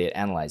that's how they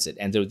analyzed it.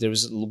 And there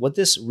was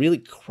this really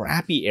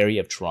crappy area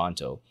of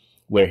Toronto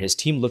where his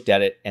team looked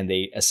at it and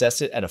they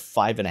assessed it at a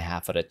 5.5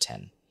 out of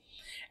 10.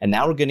 And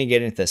now we're going to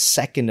get into the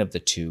second of the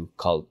 2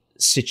 called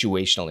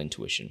situational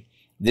intuition.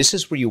 This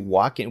is where you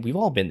walk in. We've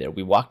all been there.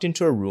 We walked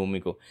into a room. We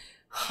go,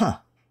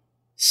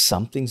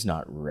 something's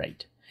not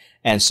right.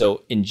 And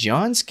so in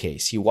John's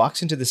case, he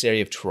walks into this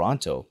area of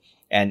Toronto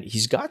and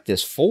he's got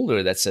this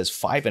folder that says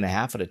 5.5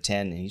 out of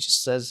 10. And he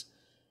just says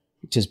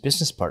to his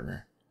business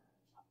partner,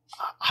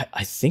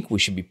 I think we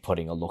should be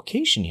putting a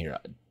location here,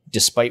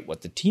 despite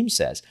what the team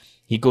says.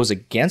 He goes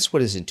against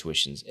what his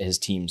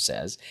team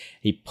says.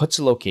 He puts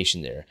a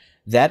location there.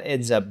 That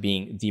ends up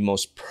being the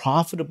most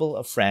profitable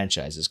of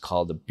franchises,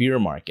 called the beer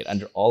market,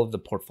 under all of the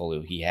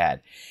portfolio he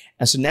had.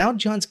 And so now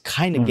John's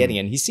kind of getting it.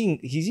 And he's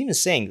even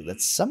saying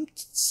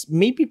that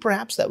maybe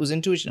perhaps that was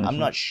intuition. I'm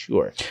not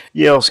sure.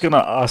 Yeah, I was going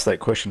to ask that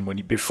question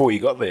before you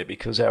got there,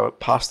 because our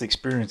past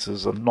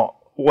experiences are not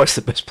always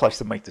the best place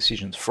to make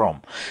decisions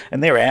from.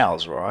 And they're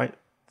ours, right?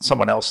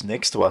 Someone else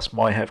next to us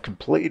might have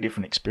completely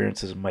different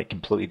experiences and make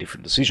completely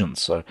different decisions.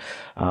 So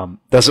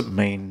doesn't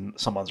mean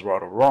someone's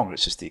right or wrong.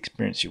 It's just the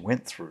experience you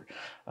went through.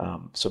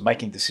 So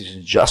making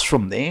decisions just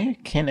from there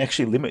can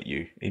actually limit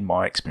you, in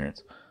my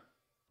experience.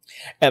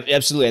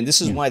 Absolutely. And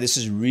this is why this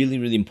is really,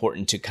 really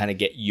important to kind of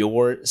get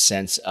your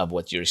sense of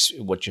what your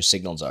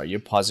signals are,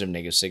 your positive,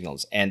 negative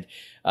signals. And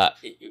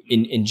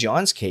in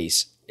John's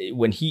case,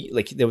 when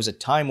there was a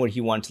time where he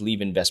wanted to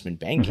leave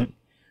investment banking.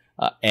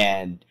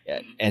 And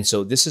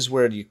so this is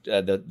where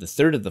the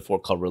third of the 4,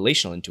 called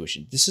relational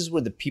intuition. This is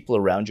where the people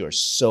around you are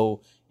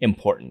so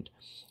important.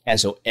 And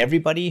so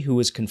everybody who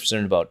is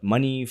concerned about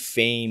money,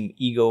 fame,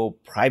 ego,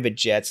 private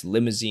jets,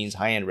 limousines,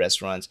 high-end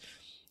restaurants,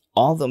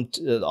 All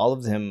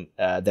of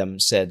them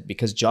said,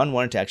 because John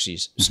wanted to actually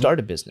start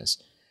a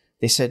business,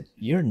 they said,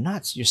 "You're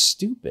nuts. You're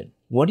stupid.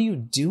 What are you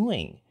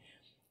doing?"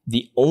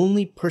 The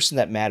only person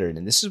that mattered,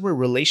 and this is where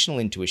relational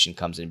intuition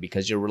comes in,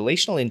 because your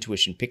relational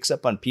intuition picks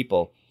up on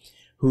people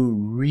who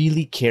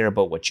really care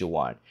about what you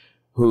want.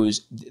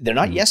 They're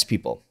not yes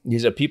people.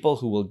 These are people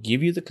who will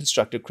give you the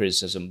constructive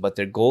criticism, but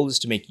their goal is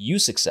to make you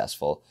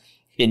successful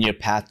in your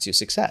path to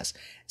success.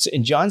 So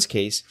in John's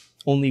case,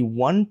 only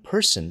one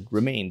person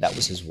remained. That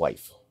was his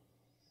wife.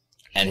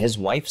 And his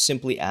wife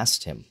simply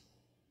asked him,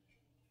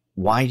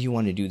 "Why do you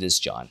want to do this,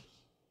 John?"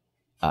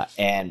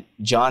 And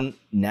John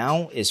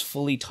now is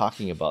fully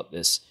talking about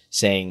this,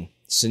 saying,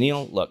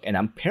 "Sunil, look," and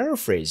I'm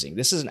paraphrasing.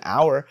 This is an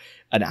hour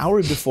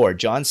before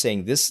John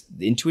saying this,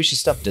 the intuition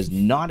stuff does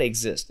not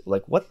exist.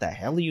 Like, what the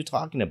hell are you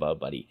talking about,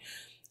 buddy?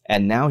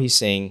 And now he's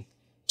saying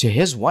to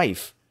his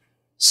wife,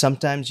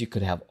 sometimes you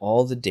could have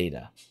all the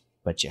data,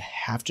 but you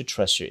have to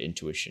trust your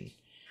intuition.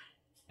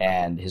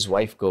 And his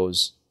wife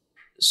goes,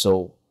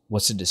 "So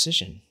what's the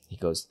decision?" He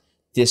goes,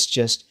 "This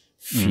just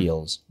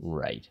feels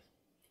right."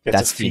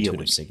 That's the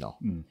intuitive signal.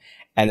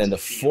 And then the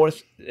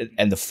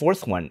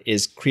fourth one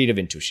is creative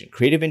intuition.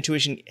 Creative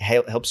intuition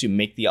helps you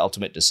make the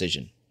ultimate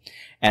decision.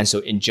 And so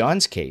in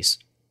John's case,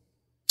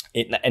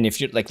 and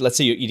if you're like, let's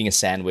say you're eating a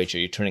sandwich or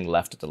you're turning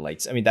left at the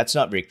lights, I mean, that's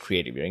not very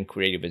creative. Your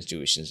creative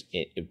intuition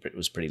it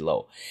was pretty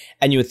low.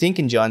 And you would think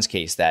in John's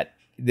case that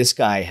this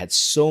guy had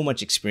so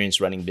much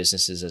experience running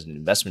businesses as an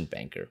investment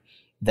banker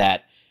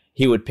that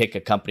he would pick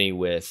a company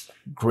with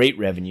great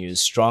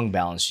revenues, strong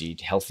balance sheet,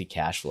 healthy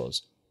cash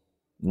flows.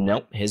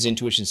 Nope. His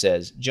intuition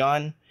says,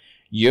 "John,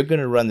 you're going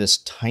to run this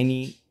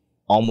tiny,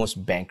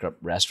 almost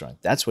bankrupt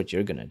restaurant. That's what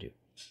you're going to do."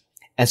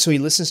 And so he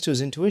listens to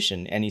his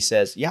intuition and he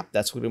says, "Yep,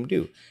 that's what I'm going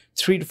to do."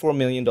 $3 to $4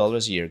 million a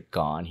year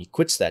gone. He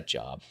quits that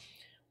job,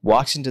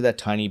 walks into that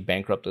tiny,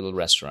 bankrupt little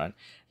restaurant.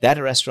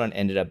 That restaurant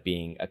ended up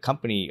being a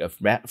company, a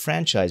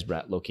franchise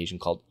location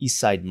called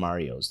Eastside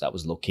Mario's. That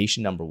was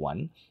location number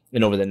 1.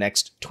 And over the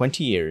next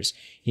 20 years,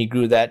 he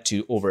grew that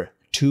to over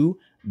 $2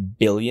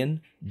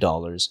 billion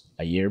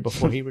a year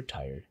before he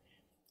retired,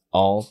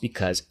 all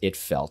because it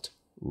felt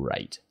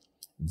right.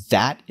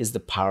 That is the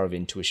power of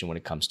intuition when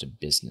it comes to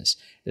business.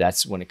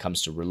 That's when it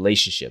comes to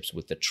relationships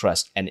with the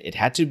trust. And it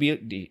had to be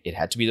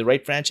the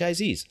right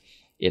franchisees.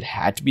 It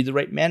had to be the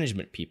right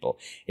management people.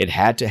 It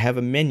had to have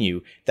a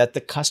menu that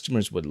the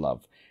customers would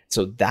love.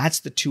 So that's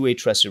the two-way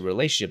trusted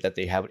relationship that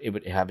it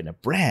would have in a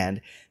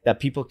brand, that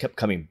people kept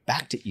coming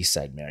back to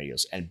Eastside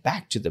Mario's and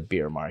back to the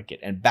beer market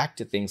and back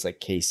to things like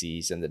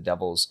Casey's and the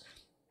Devil's,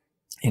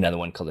 another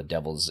one called the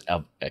Devil's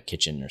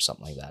Kitchen or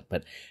something like that.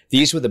 But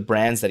these were the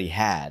brands that he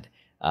had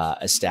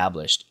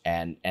established.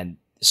 And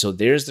so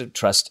there's the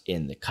trust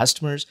in the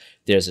customers.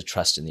 There's the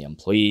trust in the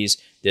employees.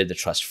 There's the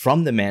trust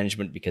from the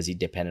management because he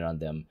depended on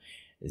them.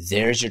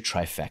 There's your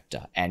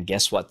trifecta. And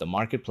guess what? The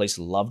marketplace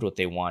loved what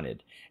they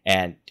wanted.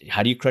 And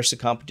how do you crush the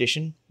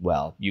competition?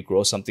 Well, you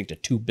grow something to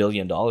 $2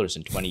 billion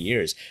in 20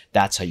 years.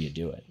 That's how you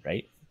do it,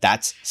 right?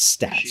 That's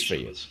stats for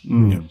you.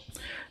 Yeah.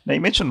 Now,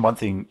 you mentioned one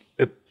thing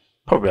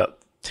probably about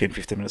 10,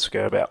 15 minutes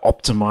ago about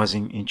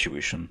optimizing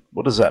intuition.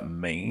 What does that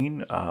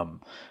mean?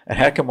 And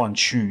how can one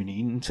tune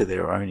in to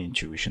their own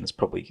intuition? It's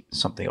probably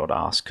something I would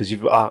ask, because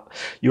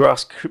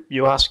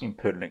you're asking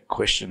pertinent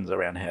questions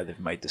around how they've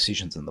made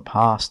decisions in the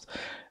past,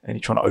 and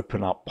you're trying to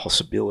open up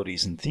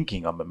possibilities and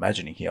thinking, I'm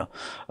imagining here.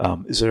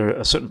 Is there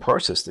a certain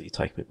process that you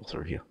take people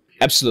through here?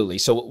 Absolutely.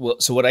 So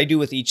what I do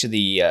with each of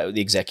the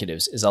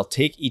executives is I'll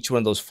take each one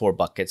of those 4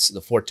 buckets, the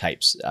 4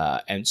 types,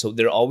 and so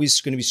they're always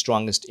going to be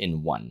strongest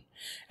in one,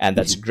 and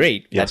that's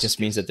great. Yes. That just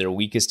means that they're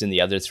weakest in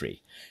the other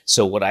 3.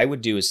 So what I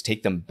would do is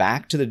take them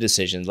back to the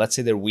decision. Let's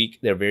say they're weak,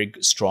 they're very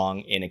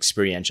strong in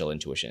experiential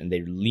intuition, and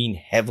they lean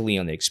heavily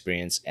on the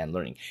experience and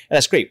learning. And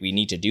that's great. We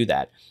need to do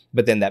that.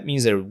 But then that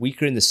means they're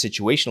weaker in the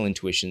situational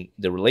intuition,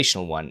 the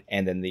relational one,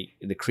 and then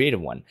the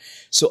creative one.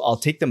 So I'll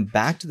take them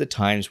back to the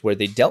times where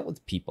they dealt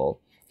with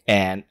people,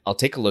 and I'll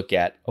take a look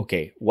at,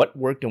 okay, what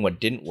worked and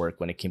what didn't work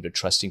when it came to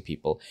trusting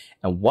people,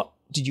 and what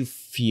did you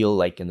feel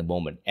like in the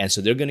moment? And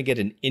so they're going to get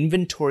an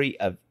inventory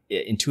of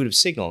intuitive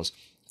signals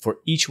for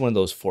each one of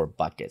those 4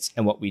 buckets.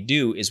 And what we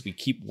do is we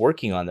keep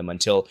working on them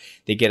until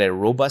they get a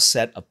robust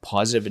set of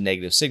positive and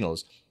negative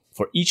signals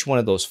for each one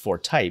of those 4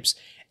 types.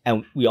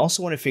 And we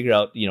also want to figure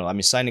out,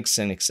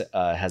 Sinix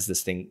has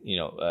this thing,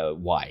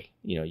 why.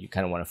 You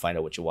kind of want to find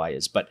out what your why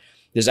is. But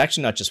there's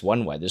actually not just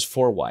one why, there's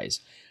 4 whys.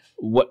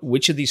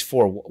 Which of these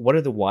 4, what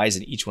are the whys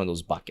in each one of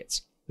those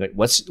buckets? Like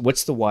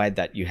what's the why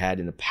that you had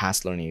in the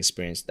past learning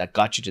experience that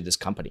got you to this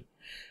company?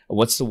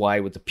 What's the why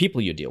with the people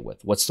you deal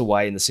with? What's the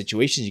why in the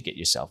situations you get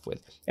yourself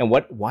with? And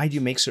why do you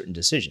make certain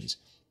decisions?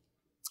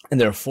 And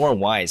there are 4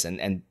 whys,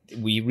 and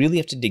we really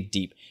have to dig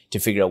deep to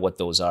figure out what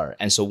those are.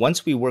 And so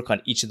once we work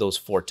on each of those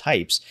 4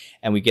 types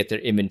and we get their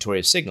inventory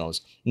of signals,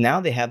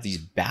 now they have these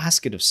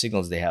basket of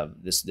signals. They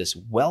have this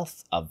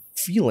wealth of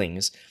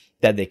feelings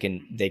that they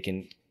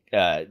can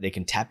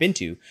tap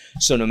into.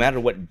 So no matter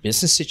what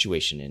business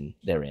situation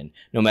they're in,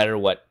 no matter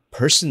what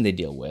person they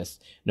deal with,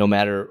 no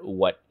matter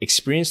what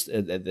experience,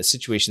 the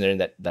situation they're in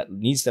that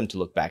needs them to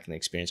look back in the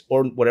experience,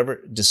 or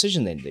whatever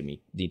decision they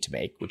need to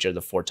make, which are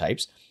the 4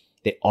 types,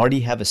 they already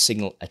have a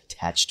signal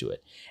attached to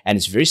it. And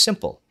it's very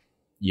simple.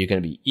 You're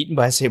going to be eaten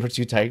by a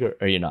saber-tooth tiger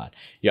or you're not.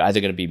 You're either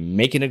going to be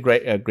making a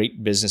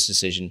great business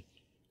decision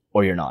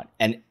or you're not.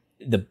 And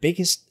the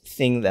biggest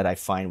thing that I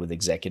find with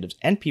executives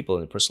and people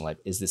in their personal life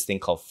is this thing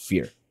called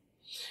fear.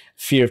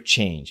 Fear of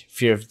change,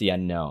 fear of the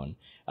unknown,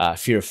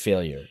 fear of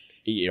failure.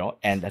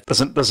 And that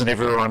doesn't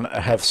everyone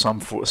have some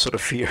sort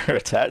of fear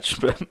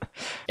attached? But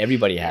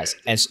everybody has,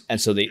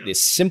 and so the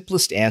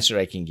simplest answer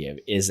I can give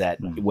is that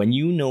when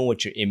you know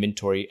what your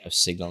inventory of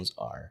signals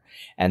are,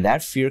 and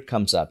that fear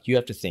comes up, you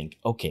have to think,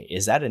 okay,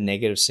 is that a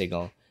negative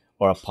signal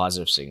or a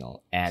positive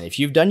signal? And if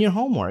you've done your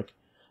homework,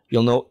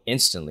 you'll know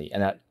instantly.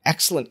 And an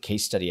excellent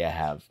case study I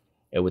have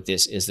with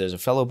this is there's a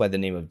fellow by the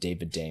name of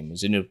David Dame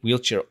who's in a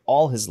wheelchair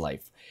all his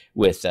life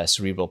with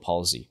cerebral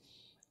palsy,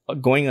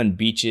 going on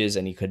beaches,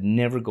 and he could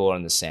never go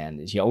on the sand.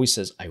 He always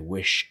says, I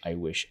wish, I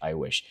wish, I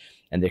wish.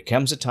 And there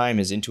comes a time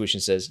his intuition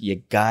says,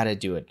 you gotta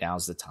do it.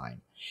 Now's the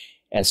time.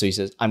 And so he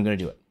says, I'm going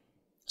to do it.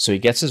 So he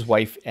gets his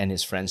wife and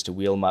his friends to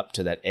wheel him up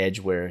to that edge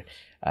where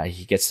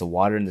he gets the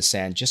water and the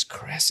sand, just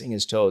caressing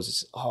his toes. He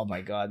says, oh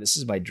my God, this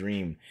is my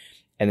dream.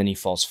 And then he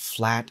falls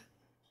flat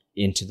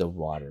into the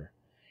water.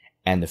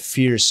 And the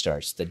fear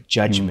starts, the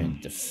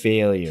judgment, the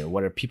failure.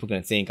 What are people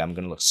going to think? I'm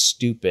going to look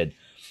stupid.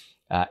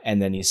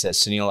 And then he says,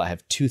 Sunil, I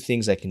have 2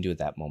 things I can do at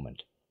that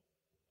moment.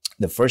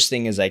 The first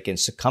thing is I can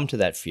succumb to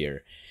that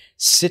fear,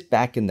 sit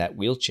back in that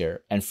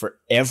wheelchair, and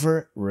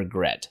forever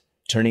regret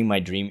turning my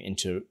dream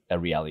into a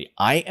reality.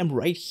 I am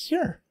right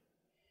here.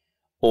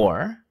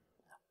 Or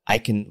I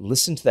can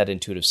listen to that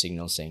intuitive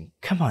signal saying,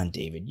 come on,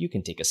 David, you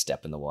can take a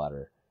step in the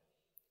water.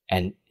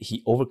 And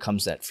he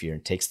overcomes that fear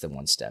and takes the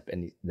 1 step.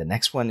 And the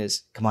next one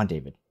is, come on,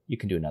 David, you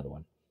can do another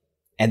one.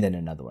 And then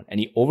another one. And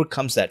he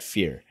overcomes that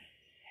fear.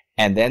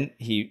 And then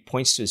he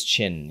points to his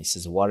chin. He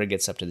says the water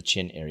gets up to the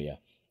chin area.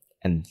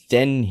 And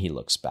then he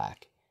looks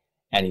back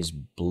and he's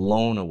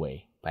blown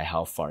away by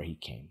how far he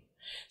came.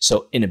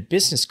 So in a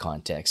business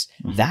context,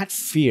 that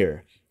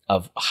fear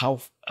of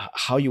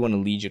how you want to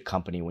lead your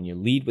company, when you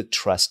lead with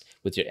trust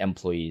with your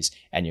employees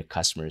and your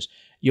customers,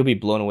 you'll be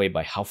blown away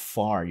by how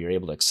far you're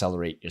able to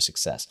accelerate your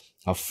success,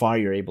 how far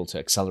you're able to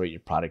accelerate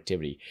your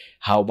productivity,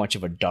 how much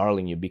of a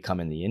darling you become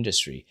in the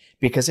industry,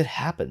 because it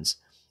happens.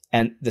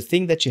 And the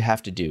thing that you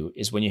have to do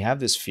is when you have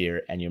this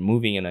fear and you're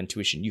moving in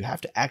intuition, you have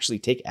to actually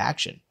take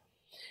action.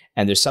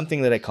 And there's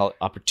something that I call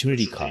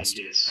opportunity cost.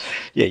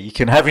 Yeah, you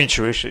can have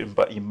intuition,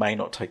 but you may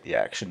not take the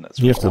action that's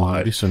required. You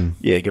have to listen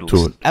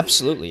to it.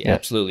 Absolutely, yeah.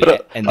 absolutely.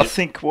 But and I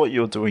think what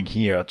you're doing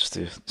here, just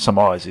to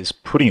summarize, is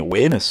putting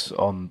awareness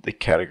on the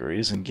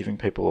categories and giving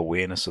people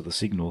awareness of the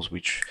signals,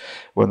 which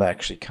when they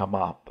actually come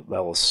up,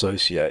 they'll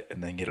associate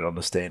and then get an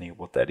understanding of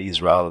what that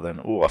is, rather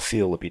than, oh, I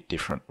feel a bit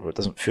different, or it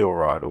doesn't feel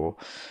right, or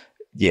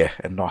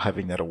and not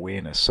having that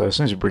awareness. So as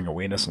soon as you bring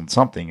awareness on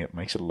something, it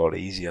makes it a lot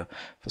easier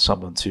for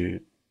someone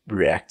to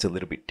react a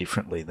little bit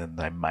differently than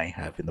they may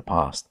have in the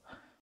past.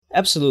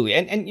 Absolutely.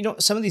 And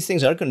some of these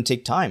things are going to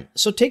take time.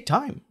 So take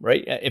time,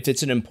 right? If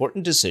it's an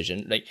important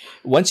decision, like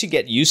once you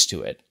get used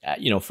to it,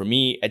 for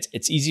me,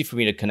 it's easy for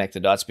me to connect the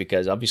dots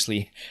because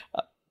obviously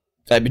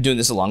I've been doing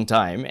this a long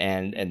time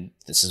and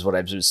this is what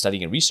I've been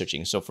studying and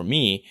researching. So for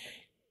me,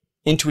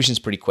 intuition's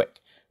pretty quick.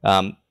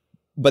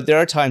 But there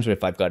are times where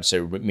if I've got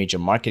a major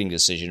marketing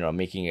decision or I'm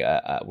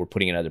we're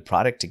putting another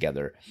product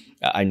together,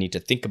 I need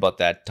to think about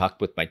that, talk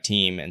with my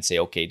team and say,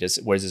 okay,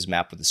 where's this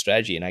map with the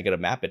strategy? And I got to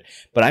map it.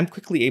 But I'm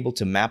quickly able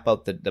to map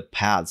out the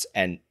paths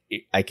and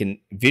I can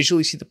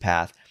visually see the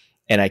path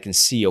and I can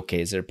see,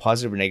 okay, is there a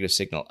positive or negative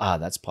signal?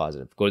 That's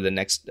positive. Go to the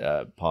next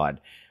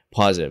pod.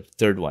 Positive.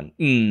 Third one.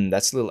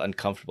 That's a little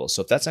uncomfortable.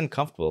 So if that's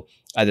uncomfortable,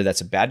 either that's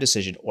a bad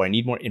decision or I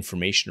need more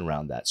information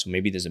around that. So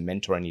maybe there's a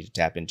mentor I need to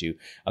tap into,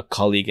 a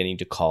colleague I need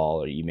to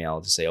call or email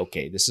to say,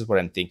 okay, this is what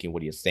I'm thinking. What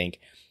do you think?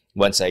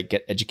 Once I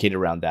get educated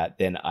around that,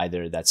 then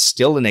either that's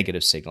still a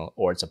negative signal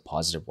or it's a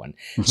positive one.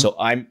 Mm-hmm. So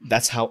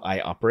that's how I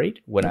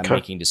operate when I'm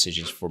making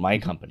decisions for my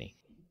company.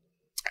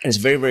 And it's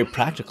very, very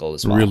practical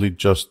as well. Really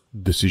just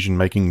decision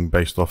making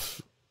based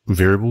off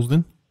variables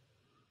then?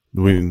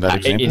 In that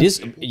example? It is,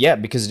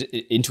 because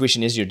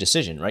intuition is your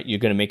decision, right? You're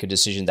going to make a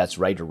decision that's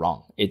right or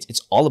wrong.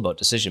 It's all about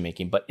decision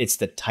making, but it's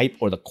the type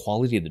or the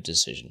quality of the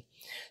decision.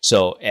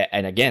 So,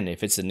 and again,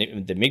 if it's the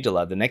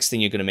amygdala, the next thing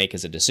you're going to make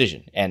is a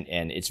decision, and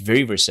it's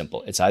very, very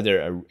simple. It's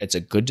either it's a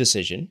good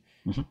decision,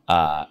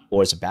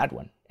 or it's a bad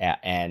one,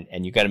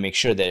 and you got to make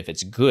sure that if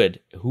it's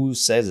good, who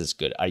says it's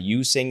good? Are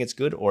you saying it's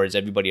good, or is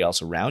everybody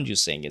else around you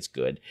saying it's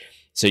good?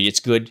 So it's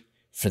good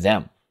for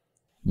them.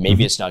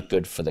 Maybe it's not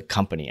good for the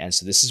company. And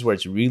so this is where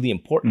it's really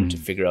important to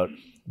figure out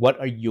what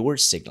are your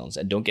signals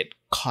and don't get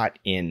caught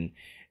in,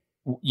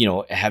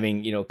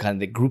 having, kind of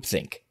the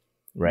groupthink,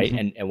 right?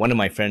 And one of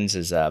my friends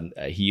is,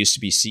 he used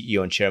to be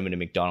CEO and chairman of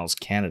McDonald's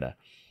Canada.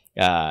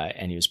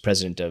 And he was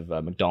president of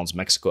McDonald's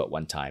Mexico at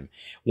one time.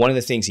 One of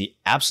the things he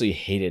absolutely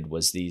hated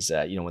was these,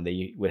 when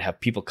they would have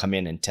people come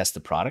in and test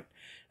the product.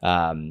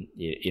 And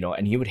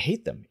he would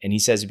hate them. And he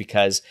says,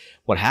 because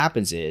what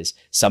happens is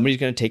somebody's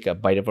going to take a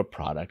bite of a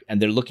product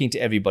and they're looking to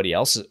everybody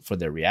else for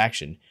their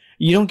reaction.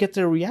 You don't get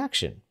their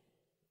reaction.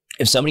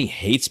 If somebody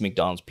hates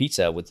McDonald's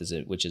pizza,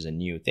 which is a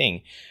new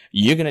thing,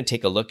 you're going to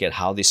take a look at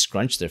how they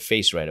scrunch their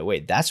face right away.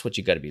 That's what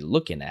you got to be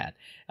looking at.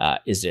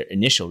 Is their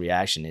initial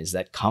reaction, is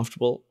that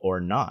comfortable or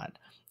not?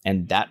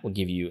 And that will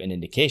give you an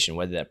indication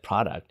whether that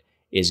product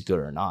is good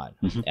or not.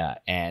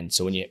 And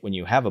so when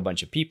you have a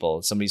bunch of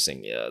people, somebody's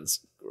saying, yeah, it's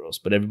gross,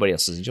 but everybody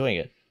else is enjoying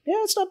it. Yeah,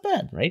 it's not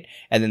bad, right?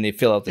 And then they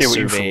fill out the survey.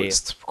 We're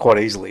influenced quite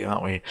easily,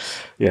 aren't we?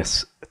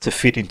 Yes, to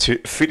fit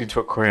into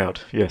a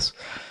crowd. Yes.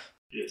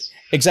 Yes.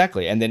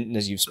 Exactly. And then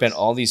as you've spent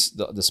all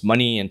this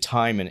money and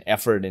time and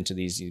effort into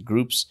these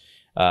groups,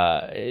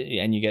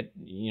 and you get,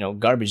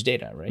 garbage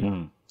data, right?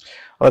 Well,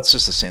 that's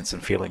just a sense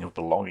and feeling of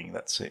belonging.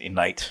 That's an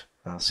innate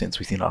sense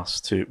within us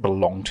to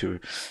belong to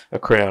a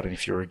crowd. And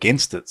if you're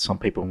against it, some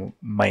people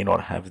may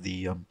not have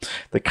the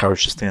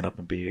courage to stand up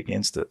and be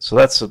against it. So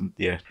that's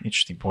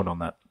interesting point on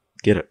that.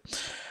 Get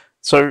it.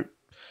 So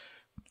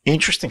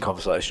interesting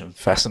conversation,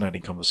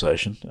 fascinating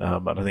conversation,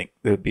 and I think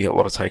there'd be a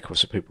lot of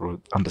takeaways for people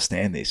to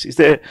understand this. Is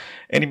there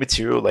any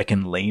material they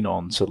can lean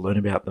on to learn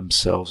about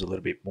themselves a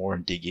little bit more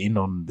and dig in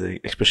on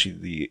especially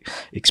the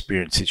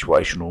experience,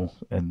 situational,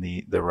 and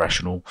the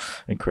rational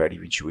and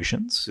creative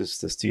intuitions?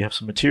 Do you have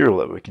some material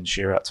that we can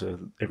share out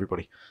to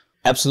everybody?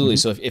 Absolutely.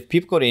 So if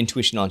people go to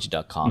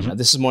intuitionology.com, now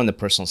this is more on the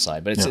personal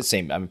side, but it's the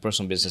same. I mean,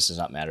 personal business does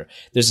not matter.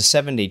 There's a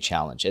 7-day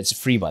challenge. It's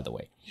free, by the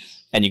way.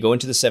 And you go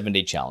into the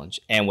 7-day challenge.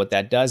 And what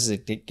that does is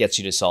it gets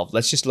you to solve,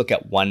 let's just look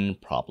at one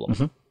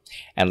problem.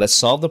 And let's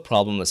solve the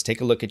problem. Let's take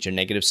a look at your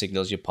negative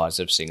signals, your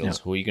positive signals,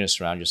 who are you going to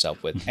surround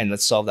yourself with? And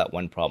let's solve that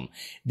one problem.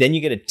 Then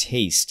you get a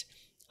taste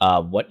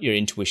of what your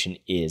intuition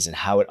is and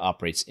how it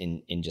operates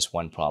in just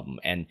one problem.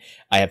 And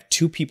I have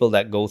 2 people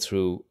that go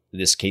through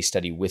this case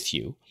study with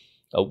you.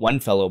 One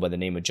fellow by the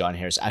name of John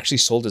Harris actually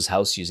sold his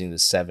house using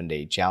this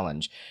 7-day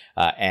challenge.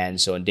 And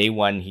so on day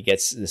 1, he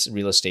gets this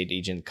real estate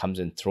agent comes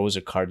and throws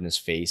a card in his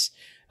face.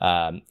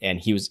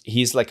 And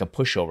he's like a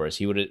pushover.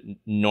 He would have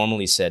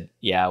normally said,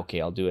 yeah,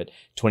 okay, I'll do it.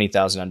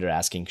 20,000 under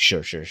asking.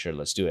 Sure.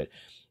 Let's do it.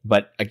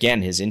 But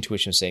again, his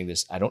intuition was saying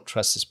this, I don't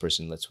trust this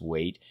person. Let's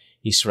wait.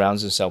 He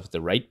surrounds himself with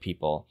the right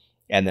people.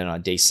 And then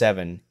on day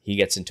 7, he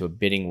gets into a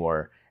bidding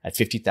war at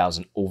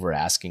 50,000 over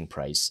asking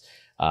price.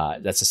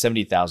 That's a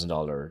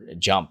 $70,000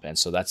 jump. And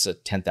so that's a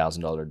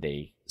 $10,000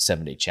 day,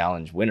 7-day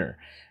challenge winner.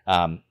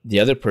 The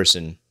other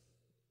person,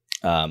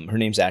 her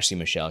name's Ashley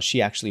Michelle.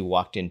 She actually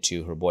walked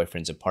into her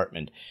boyfriend's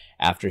apartment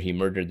after he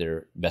murdered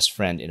their best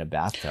friend in a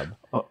bathtub.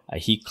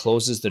 He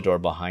closes the door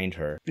behind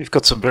her. You've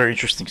got some very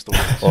interesting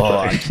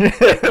stories.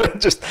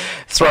 Just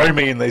throw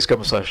me in these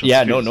conversations.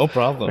 Yeah, no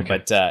problem.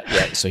 Okay.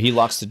 But so he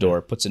locks the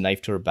door, puts a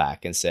knife to her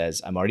back and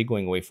says, I'm already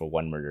going away for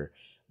 1 murder.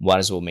 Might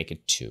as well make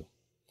it 2.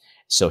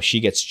 So she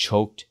gets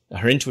choked.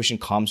 Her intuition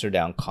calms him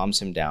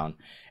down,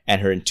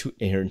 and her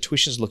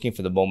intuition is looking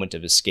for the moment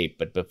of escape.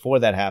 But before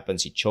that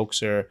happens, he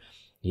chokes her.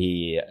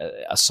 He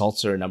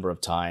assaults her a number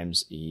of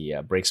times. He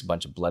breaks a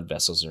bunch of blood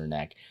vessels in her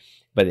neck.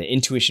 But the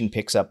intuition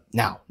picks up,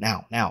 now,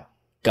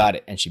 got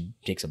it. And she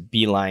takes a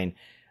beeline,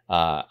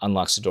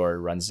 unlocks the door,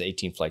 runs the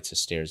 18 flights of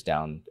stairs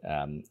down.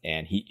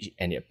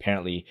 And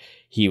apparently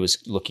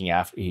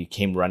he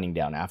came running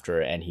down after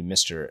her, and he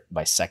missed her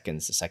by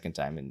seconds the second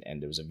time.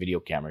 And there was a video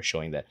camera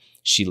showing that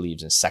she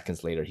leaves, and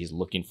seconds later, he's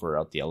looking for her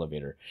out the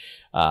elevator.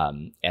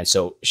 And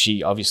so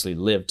she obviously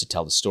lived to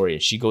tell the story.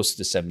 She goes to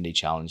the 7-day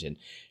challenge, and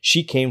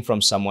she came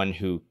from someone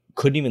who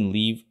couldn't even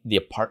leave the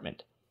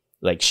apartment.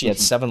 Like, she had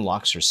 7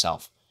 locks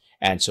herself.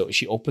 And so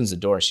she opens the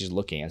door, she's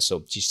looking. And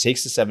so she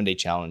takes the 7-day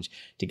challenge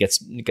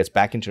gets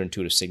back into her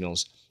intuitive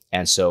signals.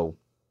 And so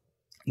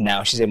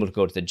now she's able to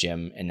go to the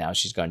gym, and now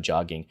she's gone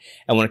jogging.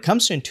 And when it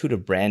comes to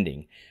intuitive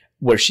branding,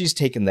 where she's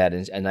taken that,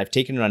 and I've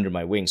taken her under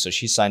my wing. So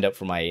she signed up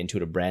for my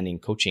intuitive branding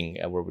coaching,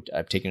 where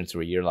I've taken her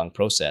through a year-long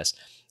process.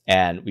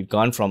 And we've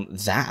gone from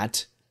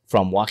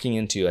walking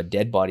into a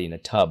dead body in a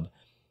tub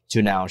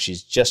to now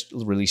she's just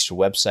released her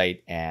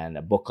website and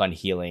a book on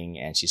healing.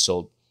 And she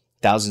sold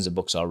thousands of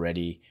books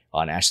already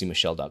on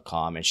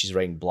ashleymichelle.com, and she's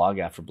writing blog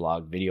after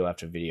blog, video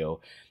after video,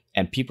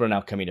 and people are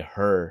now coming to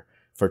her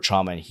for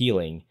trauma and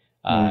healing.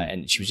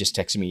 And she was just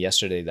texting me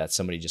yesterday that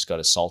somebody just got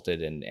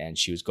assaulted, and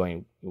she was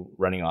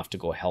running off to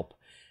go help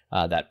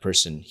that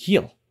person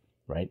heal,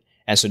 right?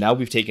 And so now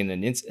we've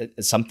taken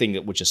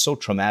something which is so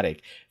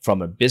traumatic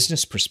from a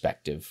business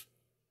perspective.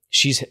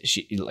 She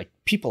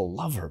people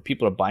love her.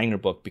 People are buying her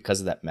book because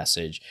of that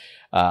message,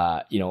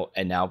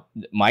 and now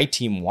my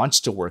team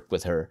wants to work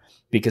with her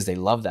because they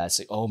love that. It's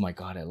like, oh my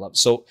God, I love.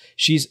 So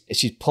she's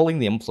pulling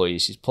the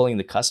employees, she's pulling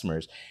the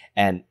customers,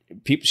 and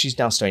people. She's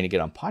now starting to get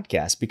on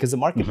podcasts because the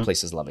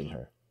marketplace is loving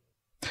her.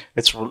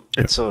 It's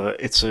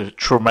a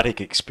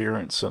traumatic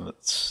experience, and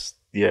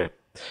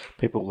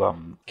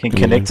people can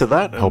connect to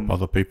that, help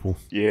other people.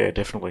 Yeah,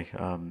 definitely.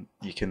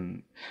 You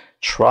can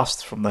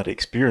trust from that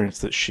experience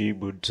that she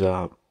would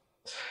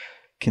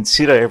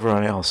consider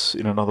everyone else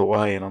in another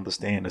way and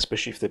understand,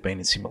 especially if they've been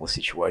in similar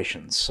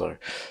situations. So,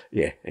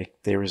 yeah,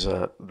 there is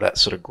that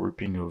sort of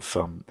grouping of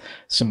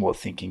similar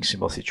thinking,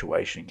 similar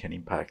situation can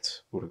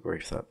impact. Would agree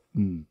with that.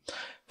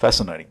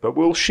 Fascinating. But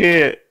we'll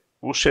share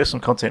some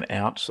content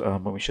out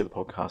when we share the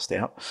podcast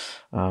out,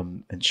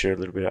 and share a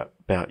little bit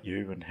about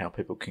you and how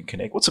people can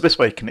connect. What's the best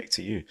way to connect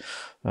to you?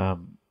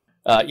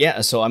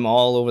 So I'm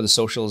all over the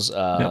socials,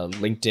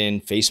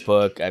 LinkedIn,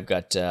 Facebook. I've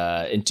got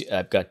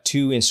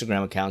two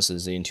Instagram accounts.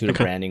 There's the Intuitive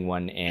Branding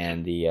one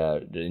and the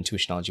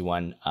Intuitionology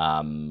one.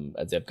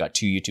 I've got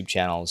 2 YouTube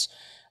channels.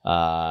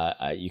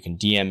 You can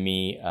DM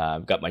me.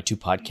 I've got my 2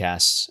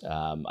 podcasts.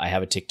 I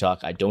have a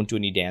TikTok. I don't do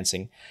any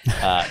dancing,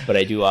 but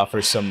I do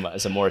offer some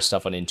more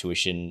stuff on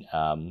intuition.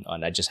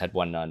 I just had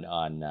one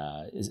on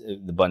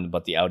the one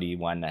about the Audi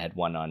one. I had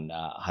one on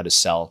how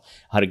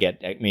to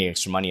make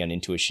extra money on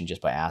intuition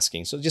just by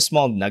asking. So just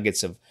small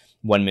nuggets of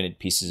 1-minute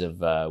pieces of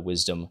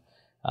wisdom,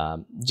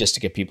 just to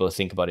get people to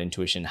think about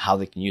intuition, how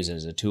they can use it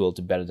as a tool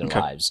to better their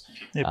lives.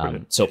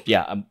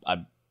 Yeah,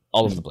 I'm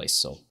all over the place.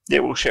 So yeah,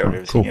 we'll share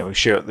everything. Cool. Yeah, we'll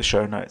share it in the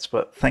show notes.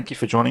 But thank you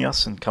for joining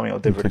us and coming on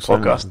the DevReady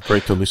podcast.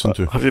 Great to listen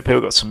to. Hopefully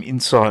people got some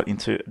insight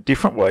into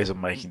different ways of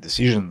making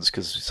decisions,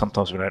 because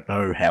sometimes we don't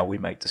know how we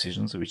make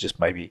decisions. We just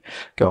maybe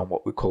go on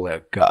what we call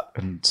our gut,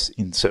 and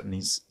in certain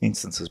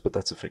instances, but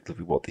that's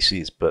effectively what this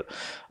is. But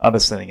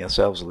understanding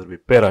ourselves a little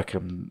bit better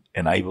can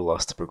enable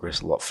us to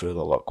progress a lot further,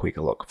 a lot quicker,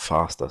 a lot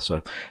faster.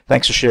 So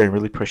thanks for sharing.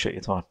 Really appreciate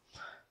your time.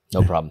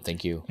 No problem.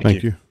 Thank you.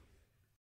 Thank you.